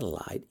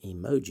satellite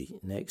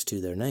emoji next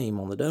to their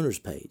name on the donors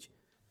page.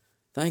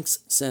 Thanks,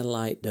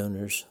 satellite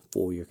donors,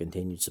 for your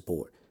continued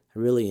support. I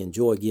really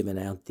enjoy giving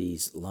out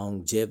these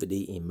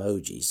longevity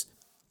emojis,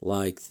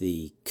 like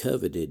the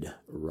coveted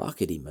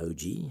rocket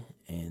emoji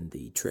and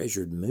the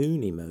treasured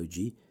moon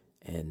emoji,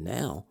 and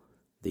now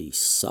the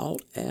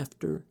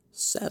sought-after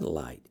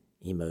satellite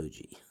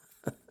emoji.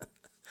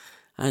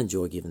 I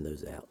enjoy giving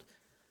those out.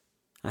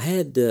 I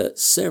had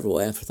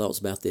several afterthoughts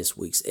about this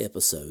week's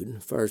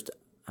episode. First,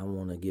 I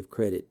want to give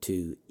credit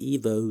to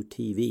Evo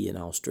TV in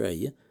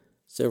Australia.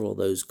 Several of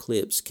those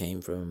clips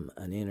came from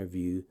an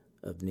interview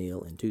of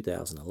Neil in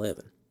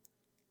 2011.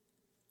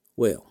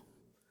 Well,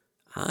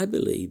 I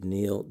believe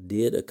Neil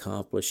did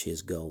accomplish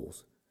his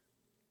goals.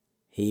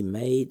 He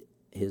made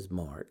his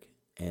mark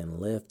and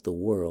left the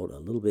world a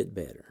little bit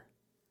better.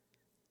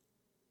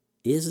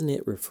 Isn't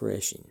it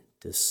refreshing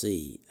to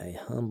see a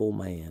humble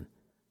man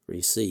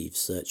receive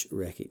such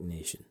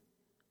recognition?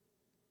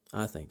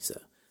 I think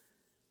so.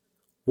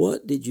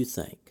 What did you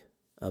think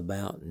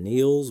about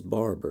Neil's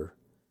barber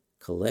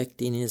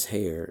collecting his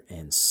hair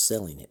and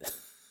selling it?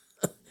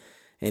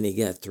 And he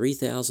got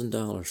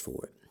 $3,000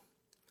 for it.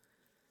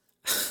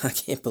 I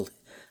can't believe.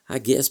 I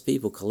guess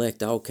people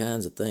collect all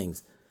kinds of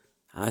things.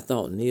 I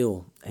thought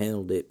Neil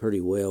handled it pretty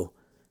well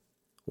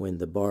when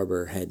the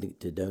barber had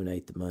to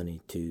donate the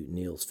money to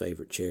Neil's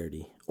favorite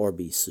charity or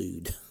be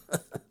sued.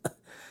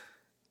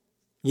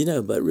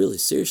 But really,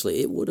 seriously,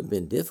 it would have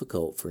been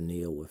difficult for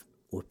Neil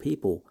with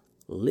people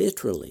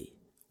literally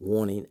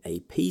wanting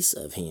a piece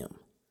of him.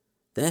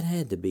 That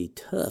had to be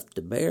tough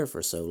to bear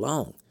for so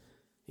long.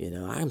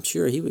 I'm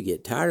sure he would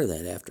get tired of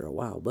that after a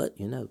while, but,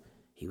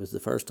 he was the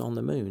first on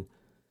the moon.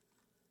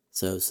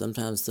 So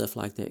sometimes stuff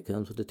like that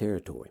comes with the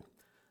territory.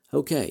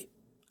 Okay,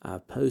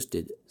 I've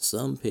posted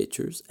some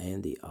pictures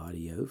and the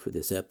audio for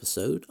this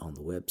episode on the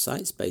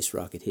website,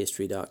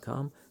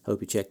 spacerockethistory.com.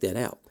 Hope you check that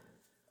out.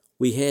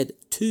 We had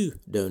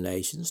 2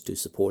 donations to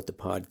support the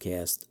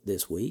podcast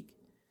this week.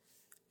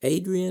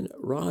 Adrian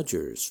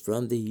Rogers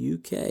from the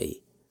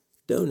UK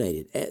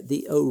donated at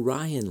the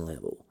Orion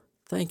level.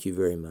 Thank you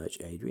very much,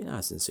 Adrian.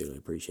 I sincerely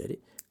appreciate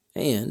it.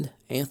 And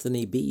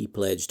Anthony B.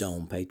 pledged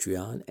on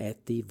Patreon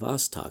at the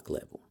Vostok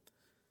level.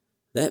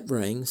 That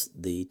brings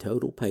the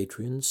total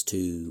patrons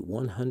to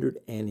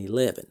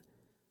 111.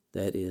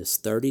 That is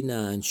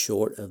 39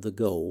 short of the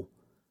goal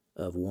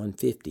of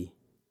 150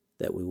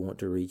 that we want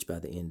to reach by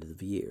the end of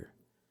the year.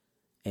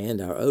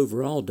 And our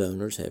overall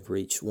donors have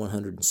reached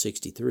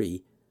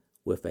 163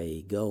 with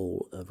a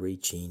goal of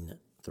reaching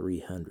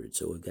 300.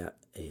 So we've got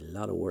a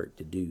lot of work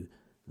to do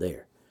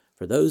there.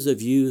 For those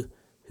of you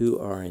who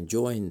are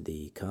enjoying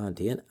the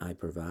content I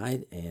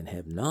provide and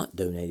have not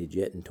donated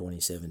yet in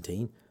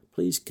 2017,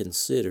 please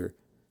consider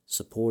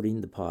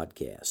supporting the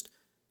podcast.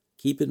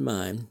 Keep in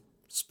mind,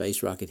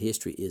 Space Rocket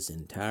History is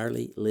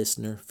entirely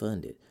listener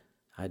funded.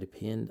 I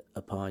depend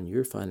upon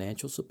your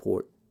financial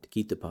support to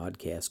keep the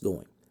podcast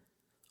going.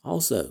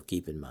 Also,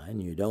 keep in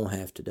mind you don't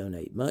have to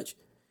donate much.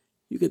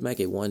 You could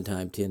make a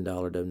one-time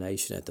 $10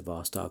 donation at the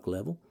Vostok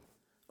level,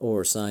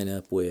 or sign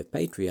up with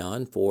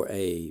Patreon for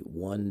a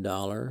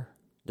 $1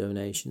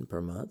 donation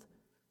per month,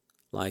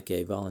 like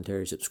a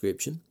voluntary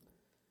subscription.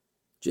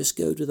 Just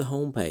go to the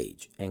home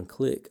page and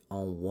click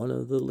on one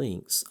of the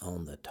links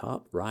on the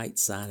top right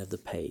side of the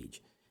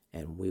page,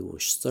 and we will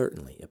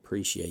certainly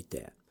appreciate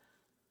that.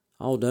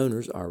 All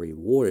donors are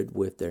rewarded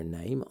with their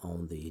name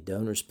on the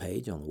donors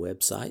page on the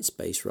website,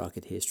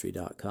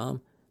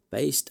 spacerockethistory.com,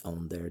 based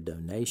on their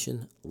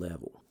donation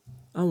level.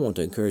 I want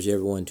to encourage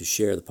everyone to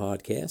share the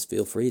podcast.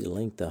 Feel free to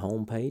link the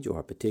homepage or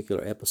a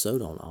particular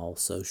episode on all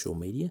social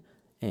media,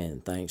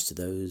 and thanks to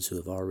those who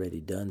have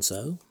already done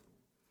so.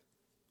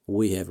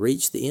 We have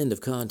reached the end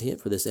of content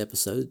for this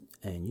episode,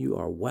 and you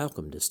are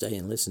welcome to stay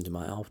and listen to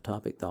my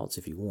off-topic thoughts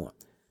if you want.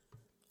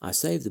 I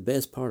saved the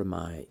best part of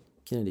my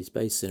Kennedy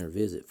Space Center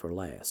visit for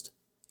last.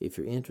 If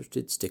you're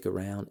interested, stick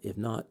around. If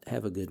not,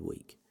 have a good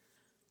week.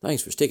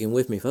 Thanks for sticking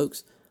with me,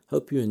 folks.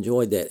 Hope you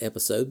enjoyed that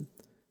episode.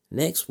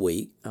 Next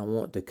week, I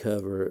want to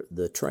cover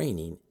the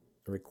training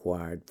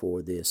required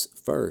for this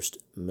first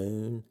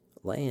moon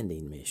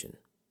landing mission.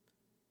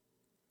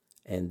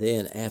 And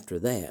then after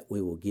that,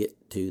 we will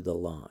get to the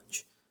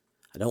launch.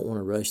 I don't want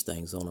to rush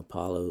things on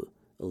Apollo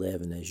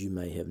 11, as you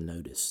may have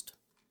noticed.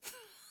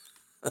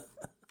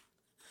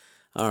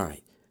 All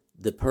right,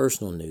 the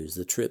personal news,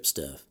 the trip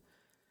stuff.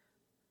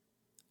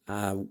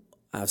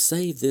 I've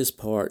saved this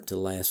part to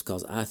last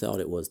because I thought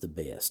it was the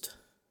best.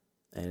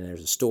 And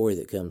there's a story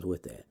that comes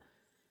with that.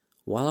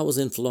 While I was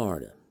in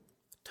Florida,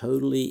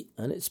 totally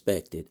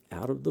unexpected,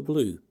 out of the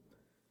blue,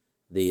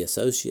 the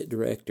Associate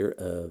Director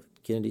of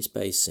Kennedy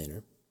Space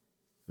Center,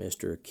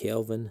 Mr.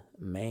 Kelvin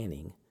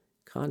Manning,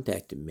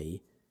 contacted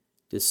me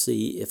to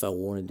see if I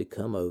wanted to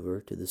come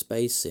over to the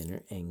Space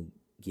Center and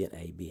get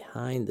a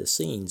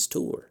behind-the-scenes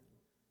tour.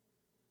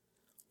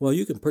 Well,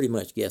 you can pretty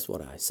much guess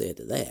what I said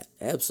to that.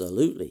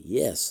 Absolutely,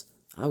 yes,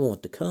 I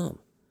want to come.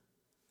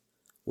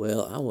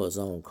 Well, I was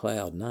on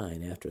cloud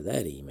 9 after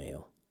that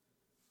email.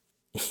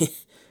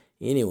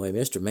 Anyway,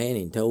 Mr.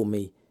 Manning told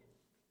me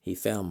he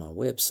found my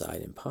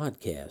website and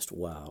podcast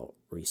while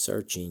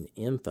researching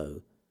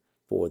info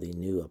for the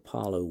new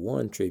Apollo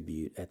 1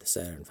 tribute at the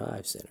Saturn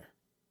V Center.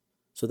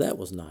 So that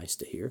was nice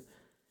to hear.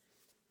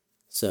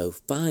 So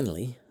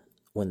finally,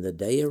 when the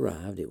day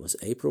arrived, it was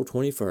April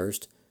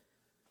 21st,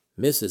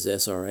 Mrs.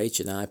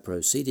 SRH and I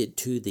proceeded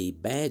to the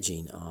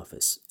badging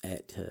office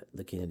at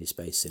the Kennedy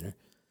Space Center.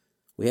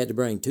 We had to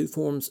bring 2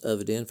 forms of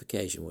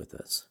identification with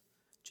us.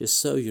 Just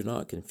so you're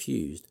not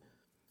confused,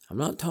 I'm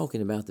not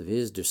talking about the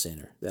visitor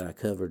center that I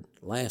covered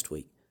last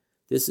week.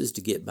 This is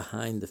to get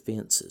behind the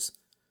fences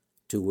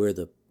to where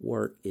the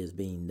work is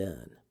being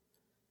done.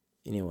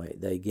 Anyway,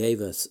 they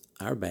gave us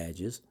our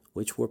badges,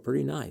 which were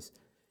pretty nice.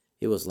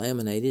 It was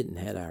laminated and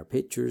had our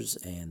pictures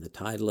and the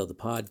title of the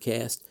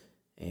podcast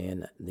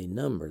and the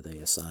number they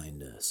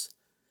assigned us.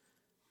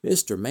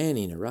 Mr.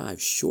 Manning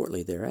arrived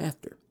shortly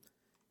thereafter,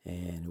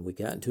 and we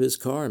got into his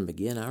car and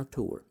began our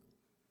tour.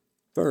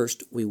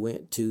 First, we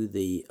went to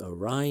the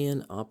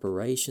Orion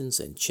Operations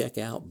and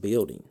Checkout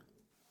Building.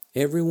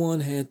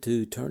 Everyone had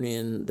to turn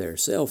in their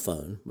cell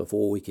phone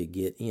before we could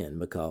get in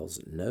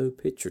because no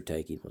picture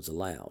taking was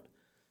allowed.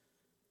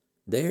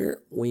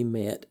 There we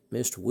met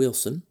Mr.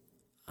 Wilson.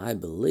 I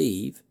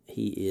believe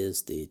he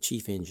is the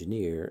chief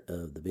engineer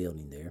of the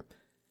building there.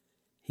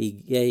 He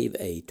gave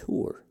a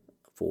tour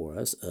for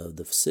us of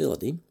the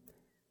facility,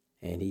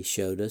 and he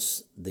showed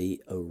us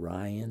the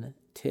Orion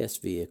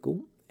test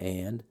vehicle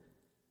and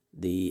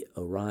the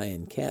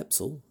Orion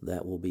capsule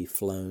that will be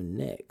flown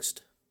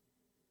next.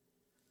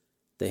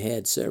 They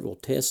had several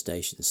test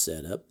stations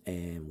set up,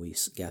 and we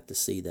got to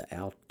see the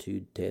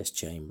altitude test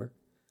chamber.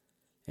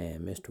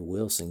 And Mr.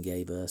 Wilson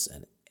gave us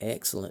an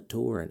excellent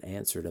tour and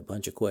answered a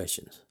bunch of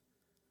questions.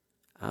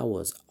 I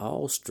was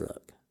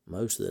awestruck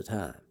most of the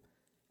time.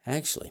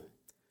 Actually,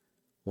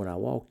 when I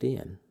walked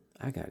in,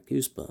 I got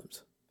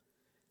goosebumps.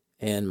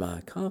 And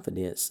my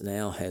confidence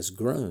now has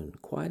grown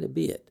quite a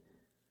bit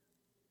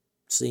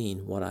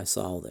seeing what I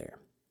saw there.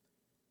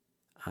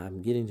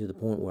 I'm getting to the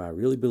point where I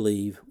really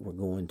believe we're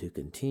going to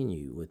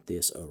continue with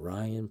this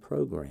Orion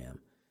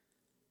program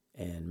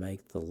and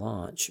make the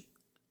launch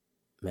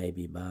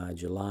maybe by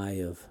July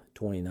of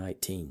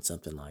 2019,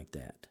 something like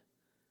that.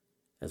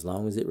 As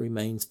long as it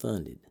remains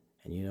funded,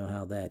 and you know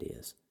how that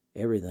is.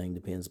 Everything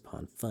depends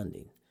upon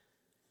funding.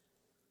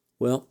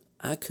 Well,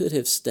 I could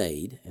have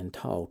stayed and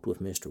talked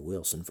with Mr.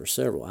 Wilson for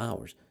several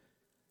hours,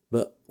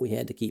 but we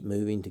had to keep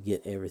moving to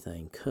get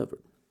everything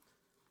covered.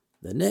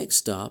 The next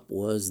stop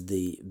was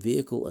the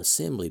Vehicle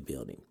Assembly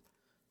Building,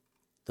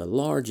 the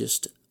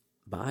largest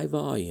by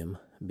volume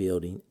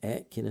building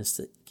at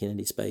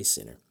Kennedy Space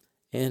Center,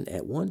 and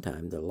at one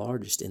time the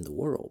largest in the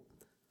world.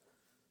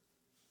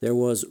 There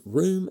was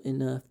room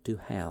enough to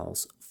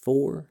house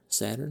 4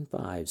 Saturn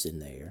V's in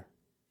there,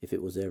 if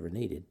it was ever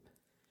needed,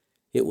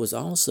 It was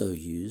also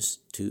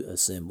used to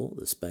assemble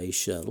the Space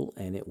Shuttle,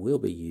 and it will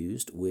be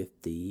used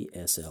with the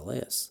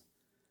SLS.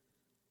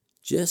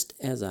 Just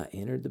as I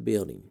entered the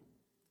building,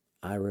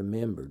 I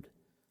remembered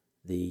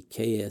the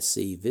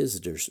KSC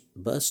Visitors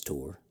Bus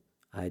Tour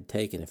I had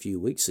taken a few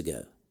weeks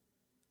ago.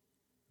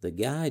 The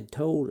guide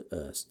told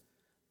us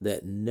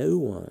that no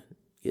one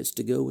gets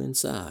to go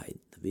inside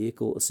the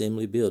Vehicle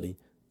Assembly Building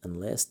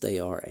unless they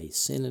are a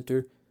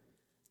senator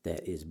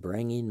that is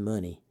bringing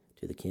money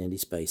to the Kennedy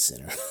Space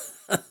Center.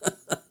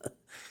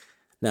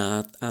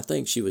 Now, I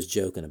think she was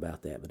joking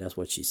about that, but that's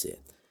what she said.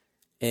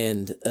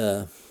 And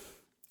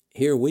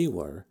here we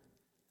were,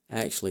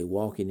 actually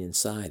walking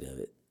inside of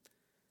it.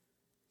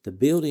 The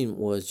building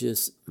was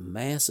just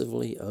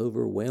massively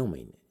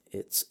overwhelming.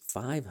 It's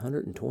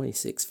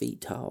 526 feet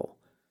tall,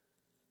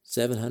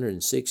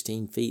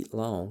 716 feet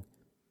long,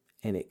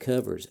 and it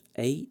covers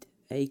 8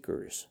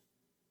 acres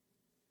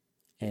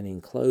and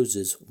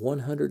encloses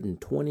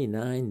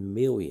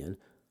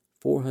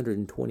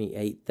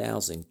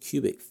 129,428,000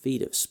 cubic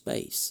feet of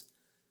space.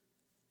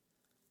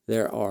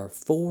 There are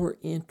 4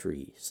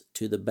 entries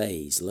to the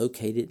bays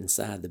located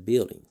inside the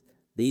building.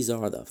 These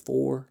are the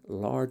 4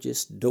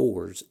 largest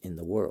doors in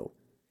the world.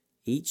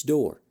 Each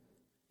door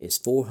is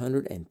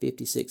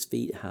 456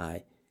 feet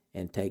high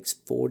and takes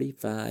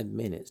 45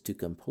 minutes to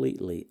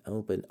completely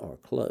open or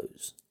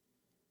close.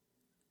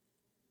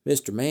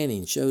 Mr.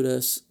 Manning showed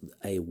us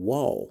a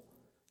wall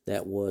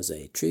that was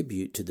a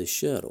tribute to the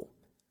shuttle.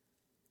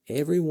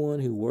 Everyone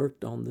who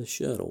worked on the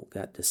shuttle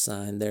got to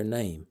sign their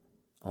name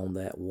on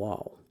that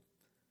wall.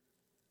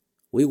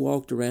 We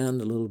walked around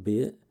a little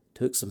bit,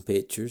 took some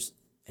pictures,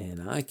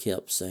 and I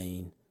kept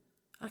saying,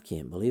 I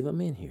can't believe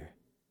I'm in here.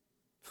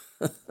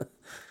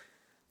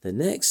 The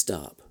next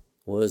stop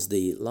was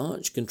the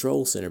Launch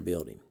Control Center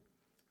building,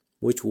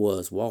 which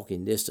was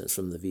walking distance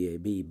from the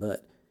VAB,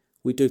 but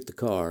we took the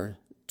car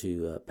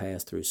to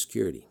pass through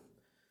security.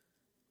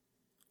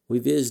 We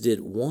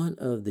visited one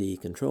of the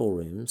control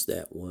rooms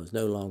that was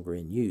no longer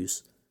in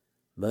use,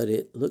 but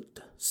it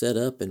looked set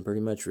up and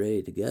pretty much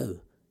ready to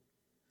go.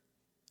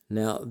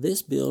 Now,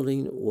 this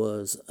building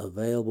was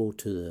available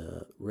to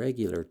the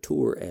regular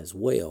tour as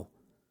well,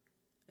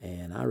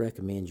 and I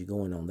recommend you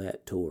going on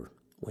that tour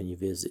when you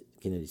visit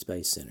Kennedy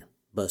Space Center,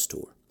 bus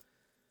tour.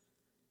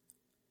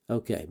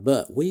 Okay,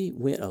 but we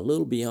went a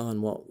little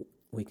beyond what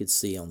we could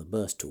see on the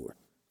bus tour.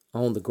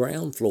 On the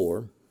ground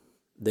floor,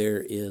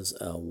 there is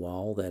a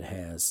wall that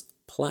has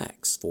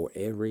plaques for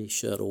every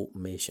shuttle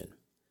mission.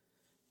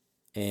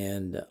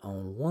 And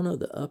on one of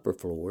the upper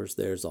floors,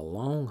 there's a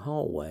long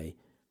hallway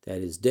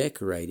that is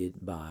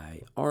decorated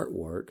by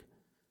artwork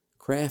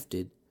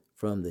crafted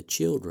from the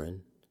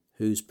children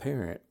whose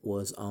parent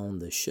was on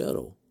the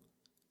shuttle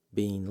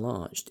being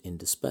launched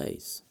into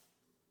space.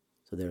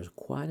 So there's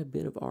quite a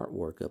bit of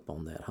artwork up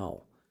on that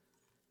hall.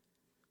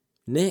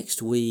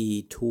 Next,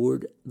 we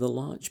toured the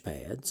launch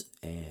pads,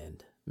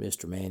 and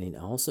Mr. Manning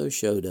also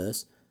showed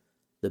us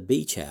the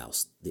beach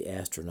house the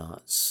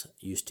astronauts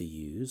used to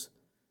use.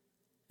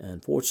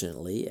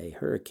 Unfortunately, a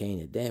hurricane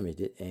had damaged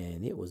it,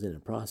 and it was in the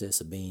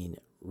process of being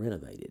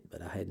renovated,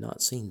 but I had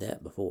not seen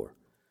that before.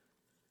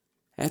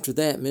 After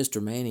that,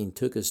 Mr. Manning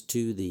took us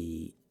to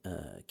the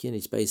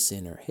Kennedy Space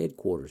Center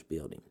headquarters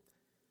building.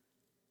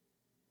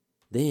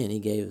 Then he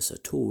gave us a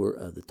tour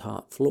of the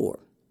top floor.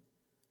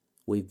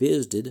 We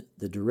visited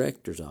the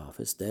director's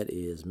office, that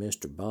is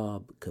Mr.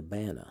 Bob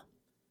Cabana.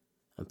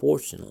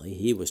 Unfortunately,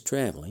 he was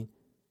traveling,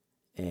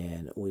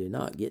 and we did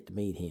not get to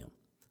meet him.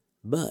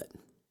 But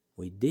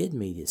we did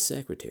meet his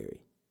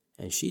secretary,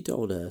 and she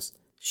told us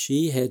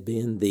she had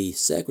been the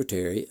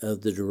secretary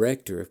of the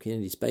director of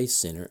Kennedy Space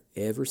Center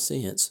ever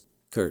since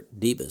Kurt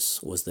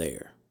Debus was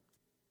there.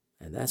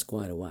 And that's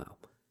quite a while.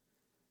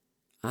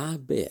 I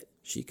bet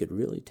she could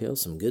really tell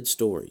some good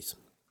stories.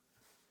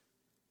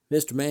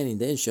 Mr. Manning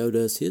then showed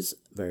us his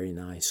very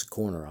nice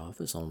corner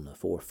office on the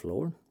 4th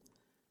floor.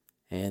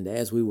 And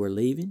as we were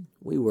leaving,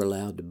 we were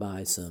allowed to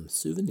buy some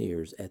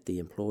souvenirs at the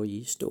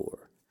employee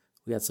store.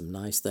 We got some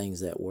nice things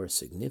that were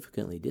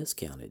significantly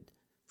discounted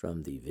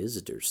from the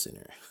visitor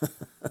center.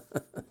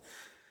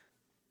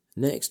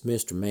 Next,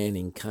 Mr.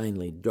 Manning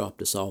kindly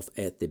dropped us off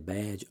at the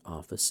badge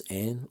office,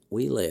 and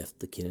we left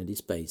the Kennedy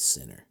Space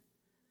Center.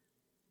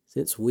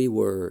 Since we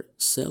were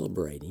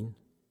celebrating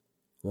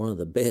one of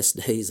the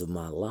best days of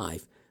my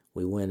life,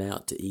 we went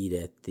out to eat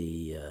at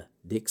the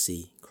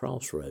Dixie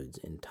Crossroads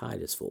in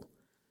Titusville,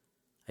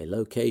 a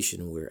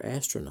location where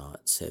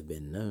astronauts have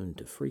been known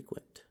to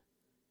frequent.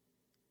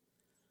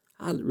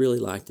 I'd really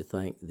like to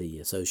thank the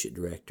Associate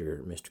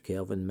Director, Mr.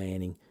 Kelvin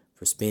Manning,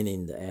 for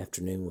spending the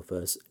afternoon with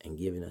us and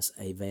giving us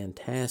a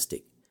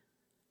fantastic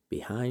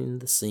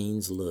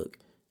behind-the-scenes look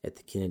at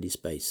the Kennedy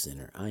Space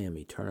Center. I am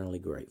eternally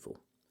grateful.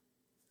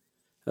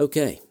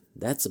 Okay,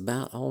 that's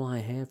about all I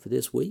have for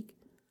this week.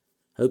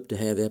 Hope to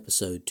have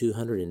episode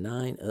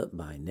 209 up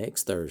by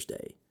next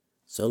Thursday.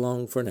 So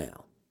long for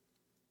now.